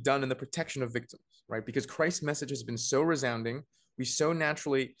needs to be done in the protection of victims, right? Because Christ's message has been so resounding. We so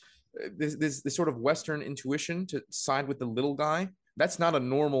naturally, this sort of Western intuition to side with the little guy. That's not a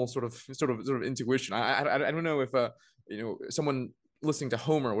normal sort of intuition. I don't know if someone listening to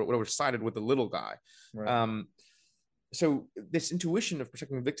Homer would have sided with the little guy. Right. So this intuition of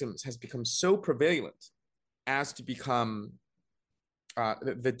protecting victims has become so prevalent as to become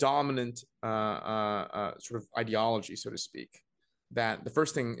the dominant sort of ideology, so to speak, that the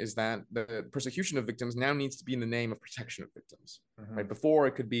first thing is that the persecution of victims now needs to be in the name of protection of victims. Right? Before,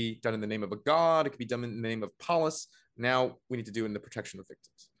 it could be done in the name of a god, it could be done in the name of polis. Now we need to do it in the protection of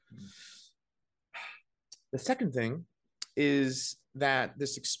victims. The second thing is that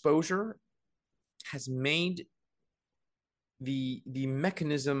this exposure has made the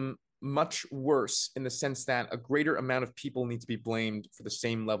mechanism much worse, in the sense that a greater amount of people need to be blamed for the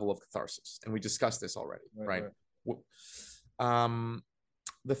same level of catharsis. And we discussed this already, right?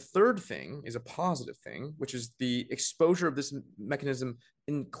 The third thing is a positive thing, which is the exposure of this mechanism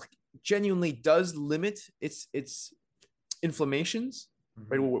genuinely does limit its inflammations,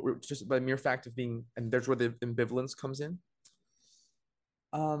 right? Just by the mere fact of being, and there's where the ambivalence comes in.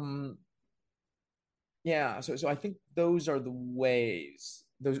 So I think those are the ways.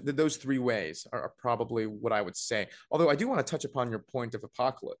 Those three ways are probably what I would say. Although I do want to touch upon your point of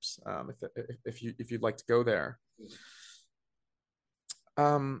apocalypse, if you'd like to go there.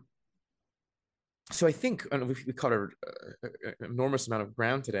 So I think, and we covered an enormous amount of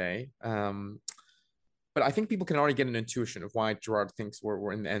ground today, but I think people can already get an intuition of why Girard thinks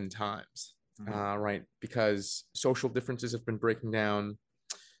we're in the end times, right? Because social differences have been breaking down.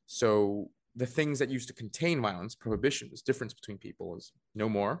 So the things that used to contain violence, prohibitions, difference between people, is no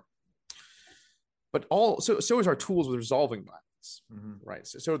more. But so is our tools with resolving violence, right?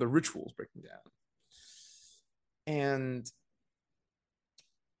 So are the rituals breaking down. And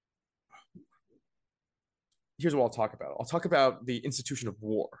here's what I'll talk about. I'll talk about the institution of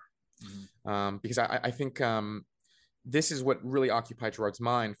war, because I think this is what really occupied Girard's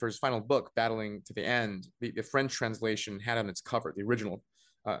mind for his final book, Battling to the End. The French translation had on its cover the original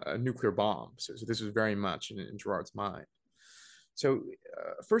a nuclear bomb. So this was very much in Girard's mind. So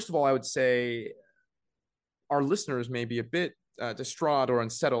first of all, I would say our listeners may be a bit distraught or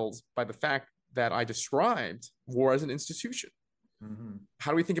unsettled by the fact that I described war as an institution. How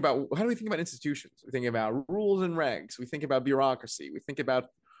do we think about institutions? We think about rules and regs. We think about bureaucracy. We think about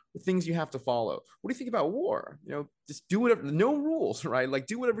the things you have to follow. What do you think about war? Just do whatever, no rules, right? Like,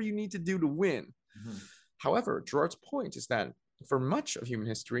 do whatever you need to do to win. However, Girard's point is that for much of human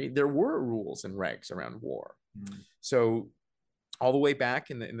history, there were rules and regs around war. So all the way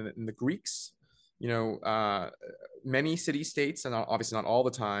back in the Greeks, many city-states, and obviously not all the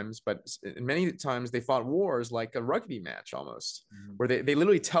times, but many times they fought wars like a rugby match almost, where they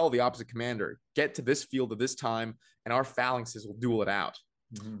literally tell the opposite commander, get to this field at this time, and our phalanxes will duel it out.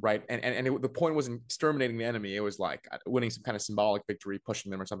 Right. And the point wasn't exterminating the enemy. It was like winning some kind of symbolic victory,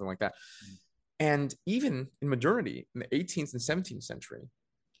 pushing them or something like that. And even in modernity, in the 18th and 17th century,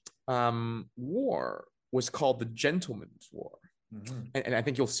 war was called the gentleman's war. And I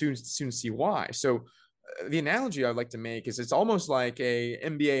think you'll soon see why. So the analogy I'd like to make is it's almost like a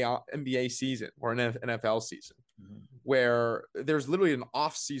NBA season or an NFL season, where there's literally an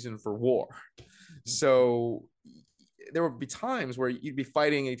off season for war. So there would be times where you'd be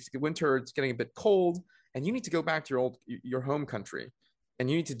fighting, it's winter, it's getting a bit cold, and you need to go back to your home country. And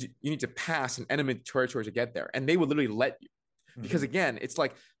you need to pass an enemy territory to get there, and they would literally let you, because again, it's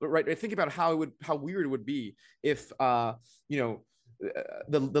like, right? Think about how weird it would be if the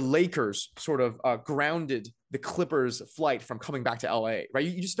Lakers sort of grounded the Clippers' flight from coming back to LA, right?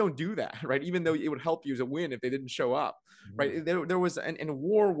 You just don't do that, right? Even though it would help you as a win if they didn't show up, right? There was, and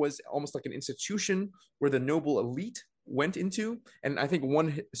war was almost like an institution where the noble elite went into, and I think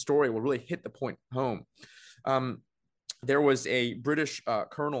one story will really hit the point home. There was a British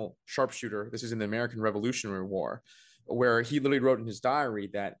colonel sharpshooter. This is in the American Revolutionary War, where he literally wrote in his diary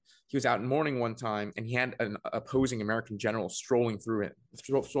that he was out in mourning one time and he had an opposing American general strolling right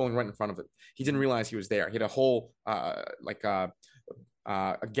in front of it. He didn't realize he was there. He had a whole a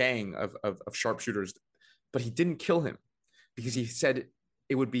gang of sharpshooters, but he didn't kill him because he said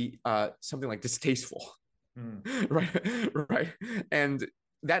it would be something like distasteful, right? And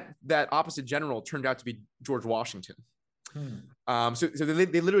that opposite general turned out to be George Washington. So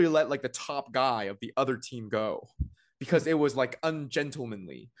they literally let like the top guy of the other team go because it was like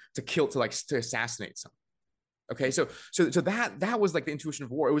ungentlemanly to assassinate someone. Okay, so that was like the intuition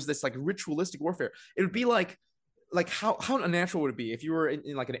of war. It was this like ritualistic warfare. It would be like how unnatural would it be if you were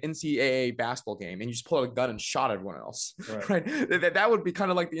in like an NCAA basketball game and you just pulled out a gun and shot everyone else, right? That would be kind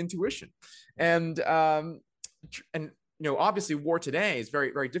of like the intuition, and obviously war today is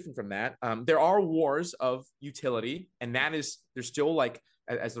very very different from that. There are wars of utility, and that is there's still like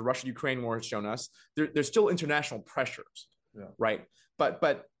as the Russia-Ukraine war has shown us, there's still international pressures, right?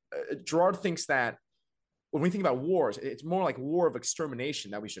 But Gerard thinks that when we think about wars, it's more like war of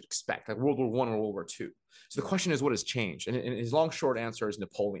extermination that we should expect, like World War I or World War II. So the question is, what has changed? And his long, short answer is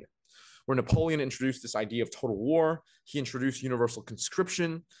Napoleon. Where Napoleon introduced this idea of total war, he introduced universal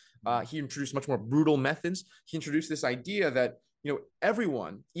conscription, he introduced much more brutal methods. He introduced this idea that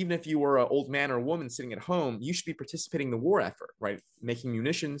everyone, even if you were an old man or a woman sitting at home, you should be participating in the war effort, right? Making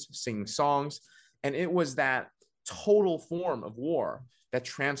munitions, singing songs, and it was that total form of war that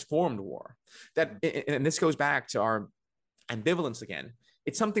transformed war. And this goes back to our ambivalence again.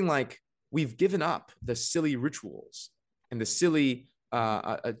 It's something like we've given up the silly rituals and the silly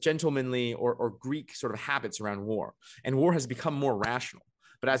gentlemanly or Greek sort of habits around war. And war has become more rational.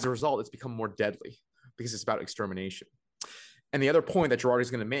 But as a result, it's become more deadly because it's about extermination. And the other point that Gerard is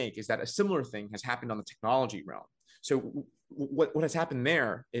going to make is that a similar thing has happened on the technology realm. So what has happened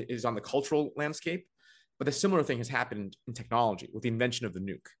there is on the cultural landscape, but a similar thing has happened in technology with the invention of the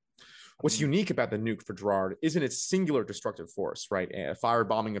nuke. What's unique about the nuke for Gerard isn't its singular destructive force, right? A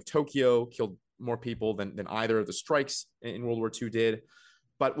firebombing of Tokyo killed more people than either of the strikes in World War II did.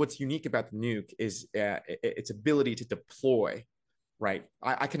 But what's unique about the nuke is its ability to deploy, right?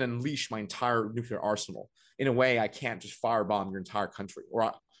 I can unleash my entire nuclear arsenal in a way I can't just firebomb your entire country,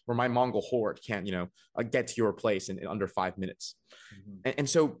 or my Mongol horde can't, get to your place in under 5 minutes. And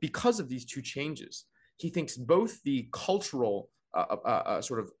so because of these two changes, he thinks both the cultural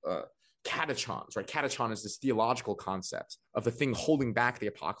catachons, right? Catachon is this theological concept of the thing holding back the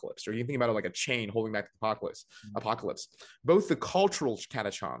apocalypse, or you can think about it like a chain holding back the apocalypse. Both the cultural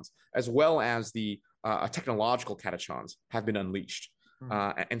catachons as well as the technological catachons have been unleashed.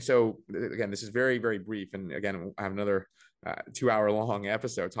 And so again, this is very, very brief. And again, I have another 2-hour long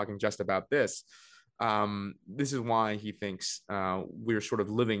episode talking just about this. This is why he thinks we're sort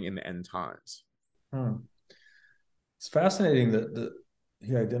of living in the end times. It's fascinating that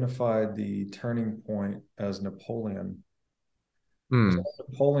he identified the turning point as Napoleon.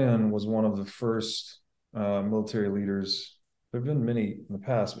 Napoleon was one of the first military leaders. There have been many in the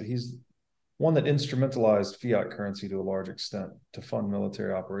past, but he's one that instrumentalized fiat currency to a large extent to fund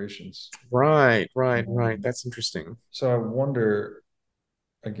military operations. Right. That's interesting. So I wonder,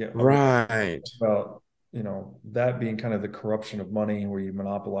 again, about that being kind of the corruption of money, where you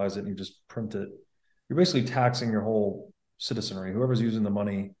monopolize it and you just print it. You're basically taxing your whole citizenry. Whoever's using the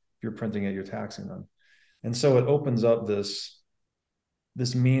money, if you're printing it, you're taxing them. And so it opens up this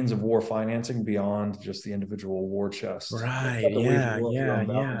means of war financing beyond just the individual war chest. Right.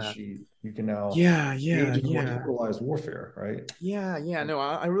 Yeah. Sheet. You can now engage in more capitalized warfare, right? Yeah. No,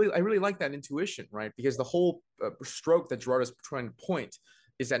 I really like that intuition, right? Because the whole stroke that Gerard is trying to point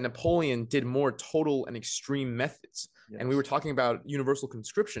is that Napoleon did more total and extreme methods. Yes. And we were talking about universal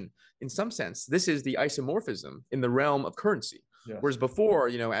conscription. In some sense, this is the isomorphism in the realm of currency. Yes. Whereas before,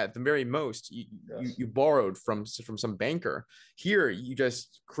 at the very most, you borrowed from some banker. Here, you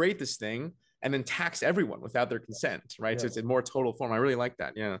just create this thing and then tax everyone without their consent, right? Yeah. So it's a more total form. I really like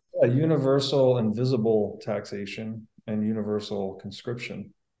that. Yeah. Universal and visible taxation and universal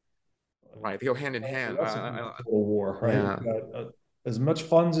conscription. Right. They go hand in hand. Total war, right? Yeah. As much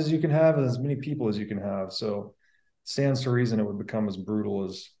funds as you can have and as many people as you can have. So it stands to reason it would become as brutal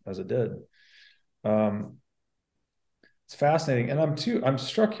as it did. It's fascinating. And I'm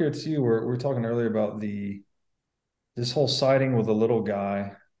struck here too, where we were talking earlier about this whole siding with the little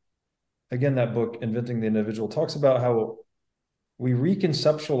guy. Again, that book, Inventing the Individual, talks about how we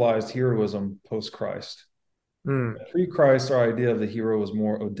reconceptualized heroism post-Christ. Pre-Christ, our idea of the hero was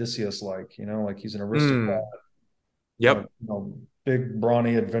more Odysseus-like, like he's an aristocrat. Yep. Big,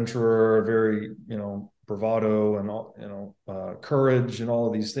 brawny adventurer, very, bravado and, courage and all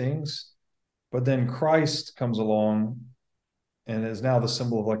of these things. But then Christ comes along and is now the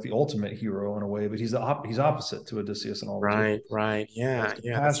symbol of like the ultimate hero in a way, but he's opposite to Odysseus and all. Right. Yeah.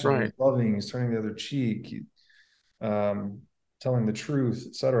 That's right. He's loving, he's turning the other cheek, telling the truth,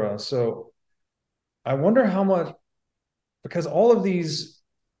 etc. So I wonder how much, because all of these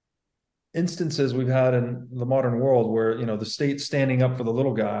instances we've had in the modern world where, the state standing up for the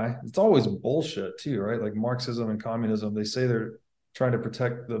little guy, it's always bullshit too, right? Like Marxism and communism, they say they're trying to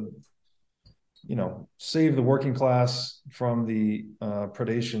protect save the working class from the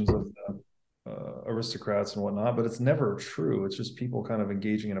predations of the aristocrats and whatnot, but it's never true. It's just people kind of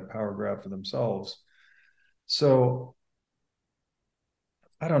engaging in a power grab for themselves. So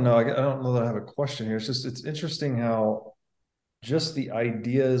I don't know. I don't know that I have a question here. It's interesting how just the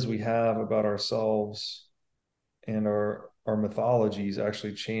ideas we have about ourselves and our mythologies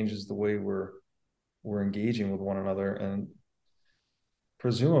actually changes the way we're engaging with one another. And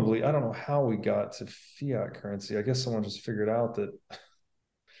presumably, I don't know how we got to fiat currency. I guess someone just figured out that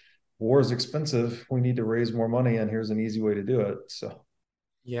war is expensive. We need to raise more money, and here's an easy way to do it. So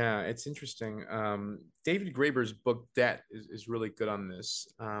Yeah, it's interesting. David Graeber's book Debt is really good on this.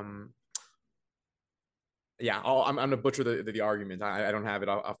 Yeah, I'm gonna butcher the argument. I don't have it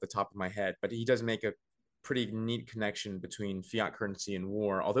off the top of my head, but he does make a pretty neat connection between fiat currency and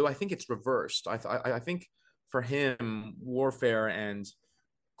war. Although I think it's reversed. I think for him, warfare and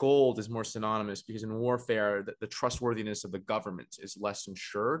gold is more synonymous, because in warfare, the trustworthiness of the government is less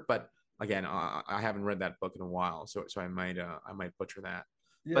ensured. But again, I haven't read that book in a while, so I might butcher that.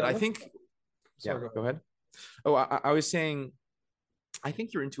 yeah, But I think, sorry, yeah, go ahead. Oh, I was saying, I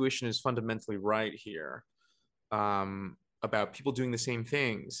think your intuition is fundamentally right here, about people doing the same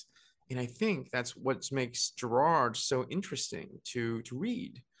things. And I think that's what makes Gerard so interesting to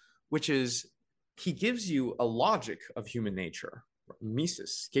read, which is he gives you a logic of human nature,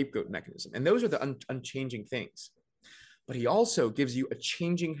 Mises, scapegoat mechanism, and those are the unchanging things. But he also gives you a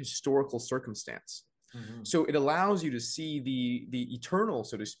changing historical circumstance. Mm-hmm. So it allows you to see the eternal,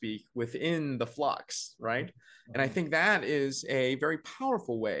 so to speak, within the flux, right? Mm-hmm. And I think that is a very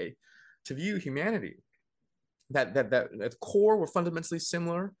powerful way to view humanity. That at the core, we're fundamentally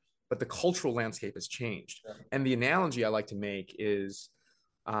similar, but the cultural landscape has changed. Yeah. And the analogy I like to make is,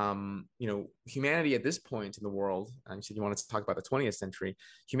 humanity at this point in the world, you said you wanted to talk about the 20th century,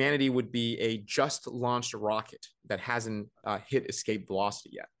 humanity would be a just launched rocket that hasn't hit escape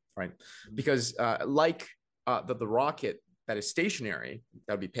velocity yet, right? Mm-hmm. Because the rocket that is stationary,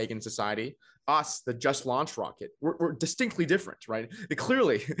 that would be pagan society, us, the just launched rocket, we're distinctly different, right?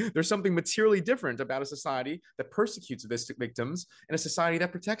 Clearly, there's something materially different about a society that persecutes victims and a society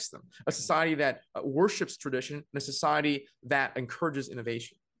that protects them, a society that worships tradition, and a society that encourages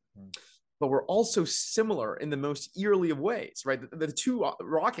innovation. But we're also similar in the most eerily of ways, right? The two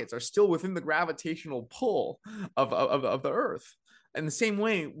rockets are still within the gravitational pull of the Earth. In the same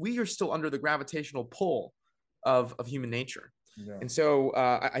way, we are still under the gravitational pull of human nature. Yeah. And so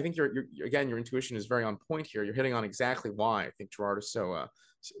I think your intuition is very on point here. You're hitting on exactly why I think Gerard is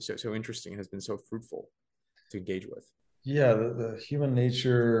so interesting and has been so fruitful to engage with. Yeah, the human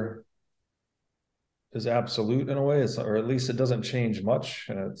nature is absolute in a way, or at least it doesn't change much.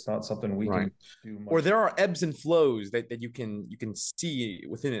 It's not something we can do much. Or there are ebbs and flows that you can see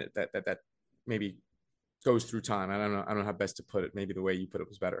within it that maybe goes through time. I don't know how best to put it. Maybe the way you put it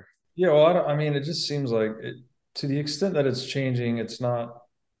was better. Yeah, well, I mean, it just seems like to the extent that it's changing,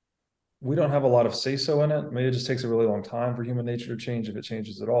 we don't have a lot of say-so in it. Maybe it just takes a really long time for human nature to change, if it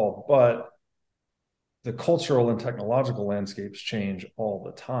changes at all. But the cultural and technological landscapes change all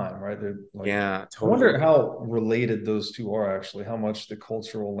the time, right? Yeah, totally. I wonder how related those two are actually, how much the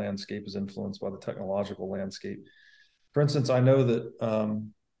cultural landscape is influenced by the technological landscape. For instance, I know that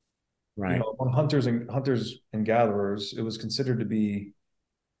among hunters and gatherers, it was considered to be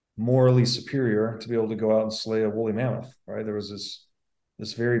morally superior to be able to go out and slay a woolly mammoth, right? There was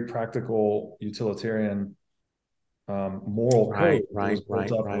this very practical, utilitarian moral code that was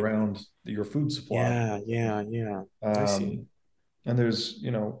built up around your food supply. Yeah. I see. And there's,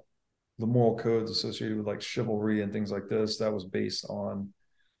 the moral codes associated with like chivalry and things like this, that was based on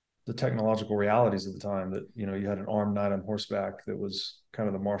the technological realities of the time, that, you had an armed knight on horseback that was kind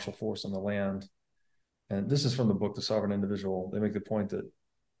of the martial force on the land. And this is from the book, The Sovereign Individual. They make the point that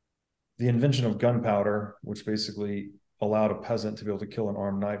the invention of gunpowder, which basically allowed a peasant to be able to kill an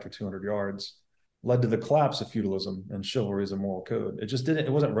armed knight for 200 yards, led to the collapse of feudalism and chivalry as a moral code.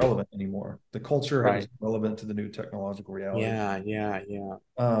 It wasn't relevant anymore. The culture was relevant to the new technological reality. Yeah.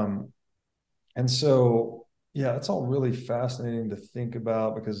 And so, yeah, it's all really fascinating to think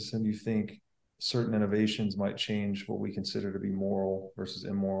about, because then you think certain innovations might change what we consider to be moral versus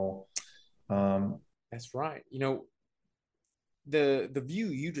immoral. That's right. The view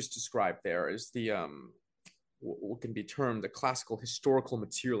you just described there is the what can be termed the classical historical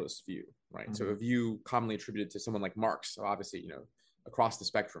materialist view, right? Mm-hmm. So a view commonly attributed to someone like Marx, so obviously across the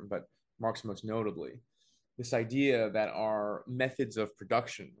spectrum, but Marx most notably. this idea that our methods of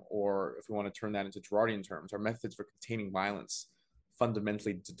production, or if we want to turn that into Girardian terms, our methods for containing violence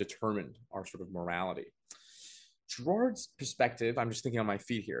fundamentally determine our sort of morality. Girard's perspective, I'm just thinking on my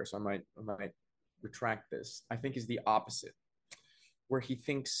feet here, so I might retract this, I think is the opposite, where he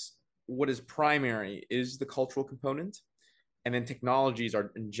thinks what is primary is the cultural component, and then technologies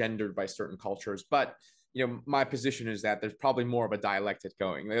are engendered by certain cultures. But my position is that there's probably more of a dialectic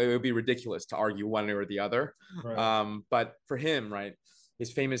going. It would be ridiculous to argue one or the other. Right. But for him, right,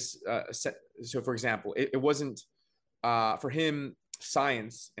 his famous so for example, it wasn't for him,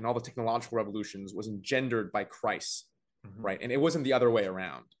 science and all the technological revolutions was engendered by Christ, right? And it wasn't the other way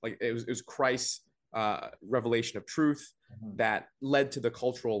around. Like it was Christ's revelation of truth that led to the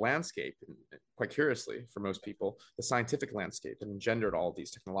cultural landscape, and quite curiously for most people, the scientific landscape, and engendered all of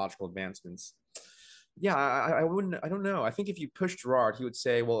these technological advancements. Yeah, I don't know. I think if you push Girard, he would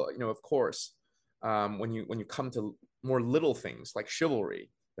say, well, of course, when you come to more little things like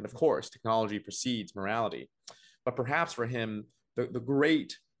chivalry, then of course technology precedes morality. But perhaps for him, the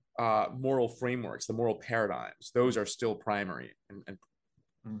great moral frameworks, the moral paradigms, those are still primary.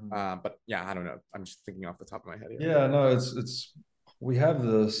 But yeah, I don't know. I'm just thinking off the top of my head here. Yeah, no, it's we have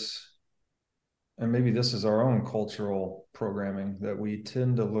this, and maybe this is our own cultural programming, that we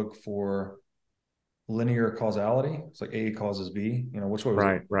tend to look for linear causality. It's like A causes B, which way was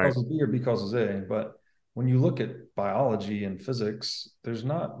it? Right. Causes B or B causes A. But when you look at biology and physics, there's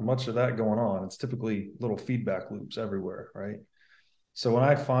not much of that going on. It's typically little feedback loops everywhere, right? So when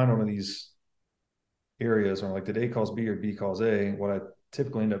I find one of these areas where like, did A cause B or B cause A, what I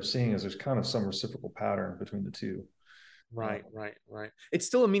typically end up seeing is there's kind of some reciprocal pattern between the two. Right. It's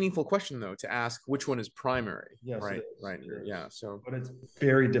still a meaningful question, though, to ask which one is primary. Yes, right. Sure. Yeah. So, but it's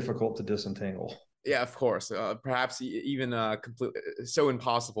very difficult to disentangle. Yeah, of course. Perhaps even completely so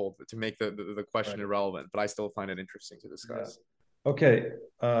impossible to make the question irrelevant, but I still find it interesting to discuss. Yeah. Okay,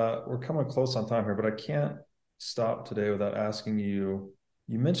 we're coming close on time here, but I can't stop today without asking you.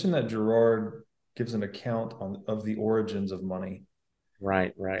 You mentioned that Girard gives an account of the origins of money.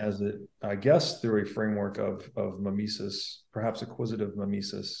 Right. As it, I guess, through a framework of mimesis, perhaps acquisitive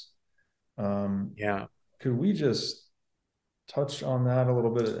mimesis. Yeah. Could we just touch on that a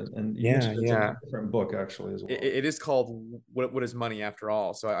little bit? And you mentioned it's a different book actually as well. It is called "What Is Money After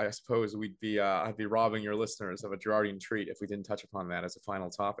All?" So I suppose I'd be robbing your listeners of a Girardian treat if we didn't touch upon that as a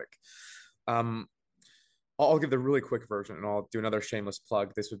final topic. I'll give the really quick version, and I'll do another shameless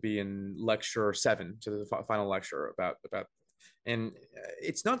plug. This would be in lecture 7, so the final lecture about. And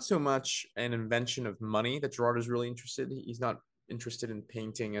it's not so much an invention of money that Girard is really interested. He's not interested in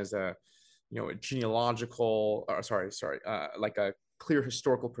painting as a genealogical, like a clear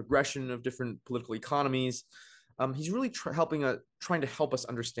historical progression of different political economies. He's really trying to help us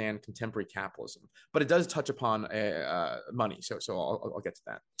understand contemporary capitalism, but it does touch upon money. So I'll get to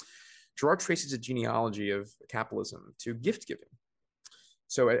that. Girard traces a genealogy of capitalism to gift giving.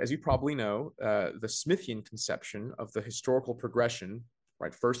 So as you probably know, the Smithian conception of the historical progression,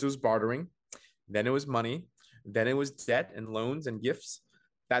 right? First it was bartering, then it was money, then it was debt and loans and gifts.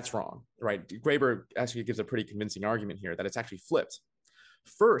 That's wrong, right? Graeber actually gives a pretty convincing argument here that it's actually flipped.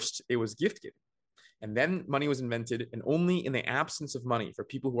 First, it was gift giving, and then money was invented, and only in the absence of money for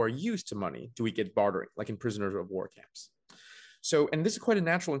people who are used to money do we get bartering, like in prisoners of war camps. So, and this is quite a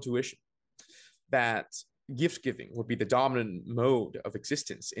natural intuition that gift giving would be the dominant mode of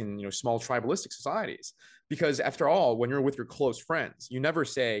existence in small tribalistic societies, because after all, when you're with your close friends, you never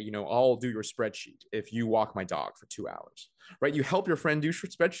say I'll do your spreadsheet if you walk my dog for 2 hours, right? You help your friend do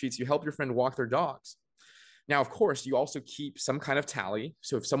spreadsheets, you help your friend walk their dogs. Now, of course, you also keep some kind of tally,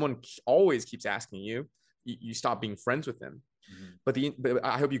 so if someone always keeps asking you stop being friends with them. But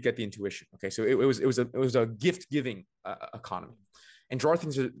I hope you get the intuition. Okay, so it was a gift giving economy. And Girard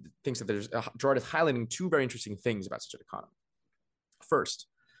thinks that Girard is highlighting 2 very interesting things about such an economy. First,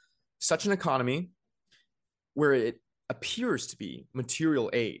 such an economy where it appears to be material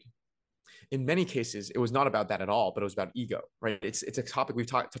aid. In many cases, it was not about that at all, but it was about ego, right? It's a topic we've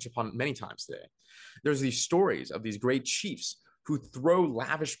touched upon many times today. There's these stories of these great chiefs who throw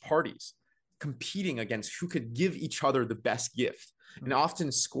lavish parties, competing against who could give each other the best gift, and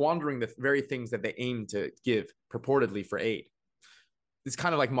often squandering the very things that they aim to give purportedly for aid. It's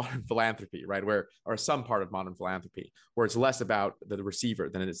kind of like modern philanthropy, right? Or some part of modern philanthropy, where it's less about the receiver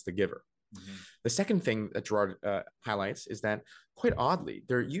than it is the giver. The second thing that Girard highlights is that, quite oddly,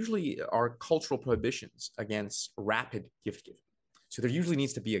 there usually are cultural prohibitions against rapid gift giving. So there usually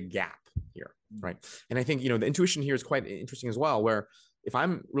needs to be a gap here, right? And I think, the intuition here is quite interesting as well, where if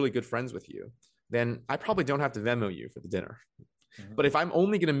I'm really good friends with you, then I probably don't have to Venmo you for the dinner. But if I'm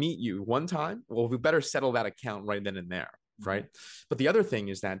only going to meet you one time, well, we better settle that account right then and there, right? But the other thing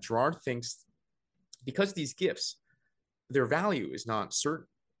is that Gerard thinks because these gifts, their value is not certain,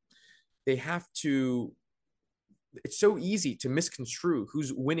 they have to, it's so easy to misconstrue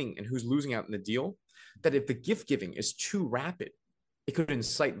who's winning and who's losing out in the deal that if the gift giving is too rapid, it could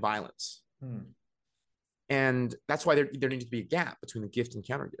incite violence. And that's why there needs to be a gap between the gift and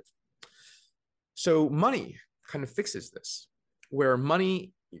counter gift. So money kind of fixes this, where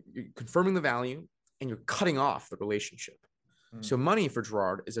money, you're confirming the value and you're cutting off the relationship. So money for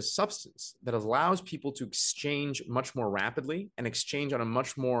Gerard is a substance that allows people to exchange much more rapidly and exchange on a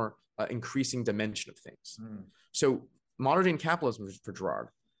much more increasing dimension of things. So modern capitalism for Gerard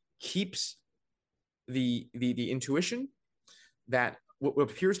keeps the intuition that what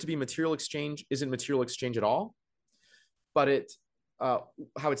appears to be material exchange isn't material exchange at all, but it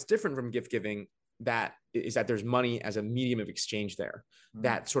how it's different from gift giving that is that there's money as a medium of exchange there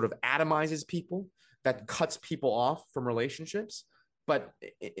that sort of atomizes people, that cuts people off from relationships, but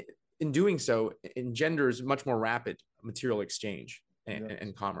in doing so engenders much more rapid material exchange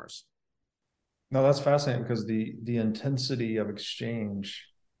and commerce. No, that's fascinating because the intensity of exchange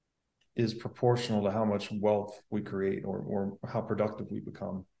is proportional to how much wealth we create or how productive we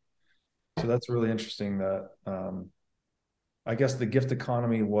become. So that's really interesting that I guess the gift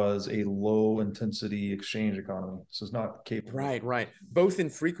economy was a low intensity exchange economy. So it's not capable. Right. Both in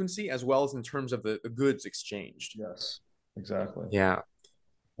frequency as well as in terms of the goods exchanged. Yes, exactly. Yeah.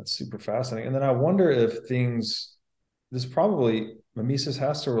 That's super fascinating. And then I wonder if this probably, mimesis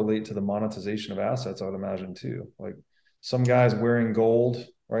has to relate to the monetization of assets, I would imagine too. Like some guy's wearing gold,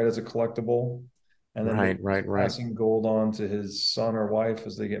 right, as a collectible. And then passing gold on to his son or wife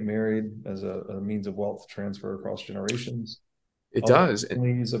as they get married as a means of wealth transfer across generations. It does.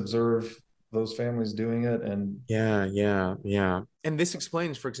 Please observe those families doing it. And yeah. And this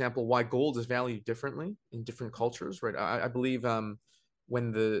explains, for example, why gold is valued differently in different cultures, right? I believe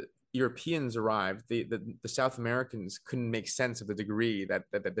when the Europeans arrived, the South Americans couldn't make sense of the degree that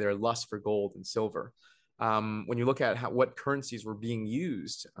their lust for gold and silver. When you look at what currencies were being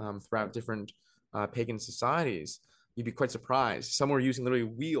used throughout different pagan societies, you'd be quite surprised. Some were using literally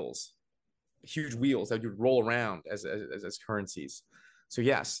wheels, huge wheels that you'd roll around as currencies. So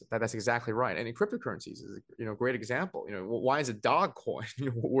yes, that's exactly right. And in cryptocurrencies is a great example. Why is a dog coin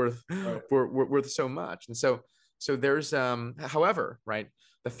worth so much? And so there's however, right,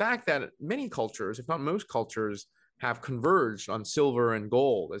 the fact that many cultures, if not most cultures, have converged on silver and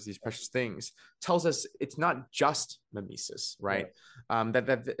gold as these precious things tells us it's not just mimesis, right? And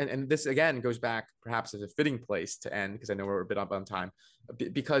this again goes back perhaps as a fitting place to end, because I know we're a bit up on time,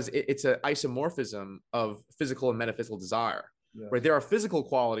 because it's an isomorphism of physical and metaphysical desire, right? There are physical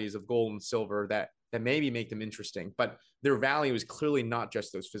qualities of gold and silver that maybe make them interesting, but their value is clearly not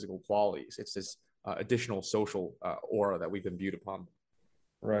just those physical qualities. It's this additional social aura that we've imbued upon them.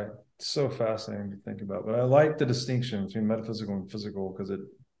 Right. So fascinating to think about. But I like the distinction between metaphysical and physical because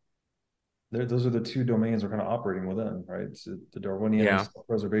those are the two domains we're kind of operating within, right? It's the Darwinian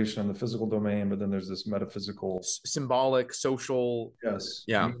self-preservation on the physical domain, but then there's this metaphysical, symbolic, social,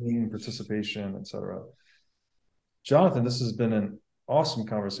 meaning, participation, etc. Jonathan, this has been an awesome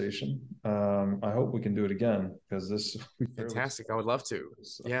conversation. I hope we can do it again because this fantastic. I would love to.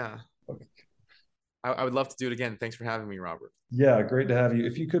 Yeah. Okay. I would love to do it again. Thanks for having me, Robert. Yeah, great to have you.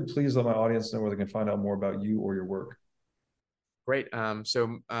 If you could please let my audience know where they can find out more about you or your work. Great.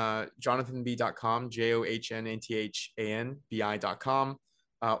 So jonathanb.com, JOHNATHANBI.com.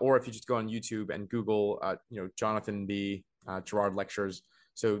 Or if you just go on YouTube and Google, Jonathan B. Gerard Lectures.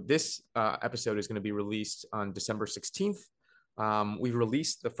 So this episode is going to be released on December 16th. We've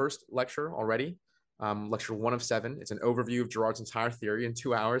released the first lecture already, lecture 1 of 7. It's an overview of Gerard's entire theory in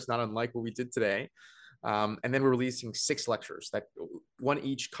 2 hours, not unlike what we did today. And then we're releasing 6 lectures, that one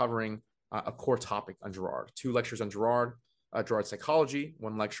each covering a core topic on Gerard. 2 lectures on Gerard's psychology,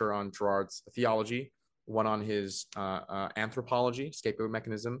 1 lecture on Gerard's theology, 1 on his anthropology, scapegoat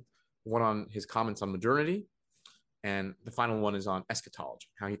mechanism, 1 on his comments on modernity, and the final 1 is on eschatology,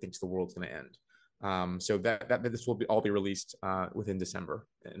 how he thinks the world's going to end. So that this will all be released within December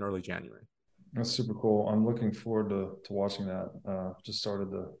and early January. That's super cool. I'm looking forward to watching that. Just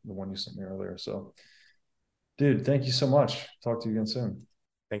started the one you sent me earlier. So, dude, thank you so much. Talk to you again soon.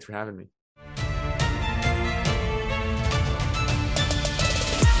 Thanks for having me.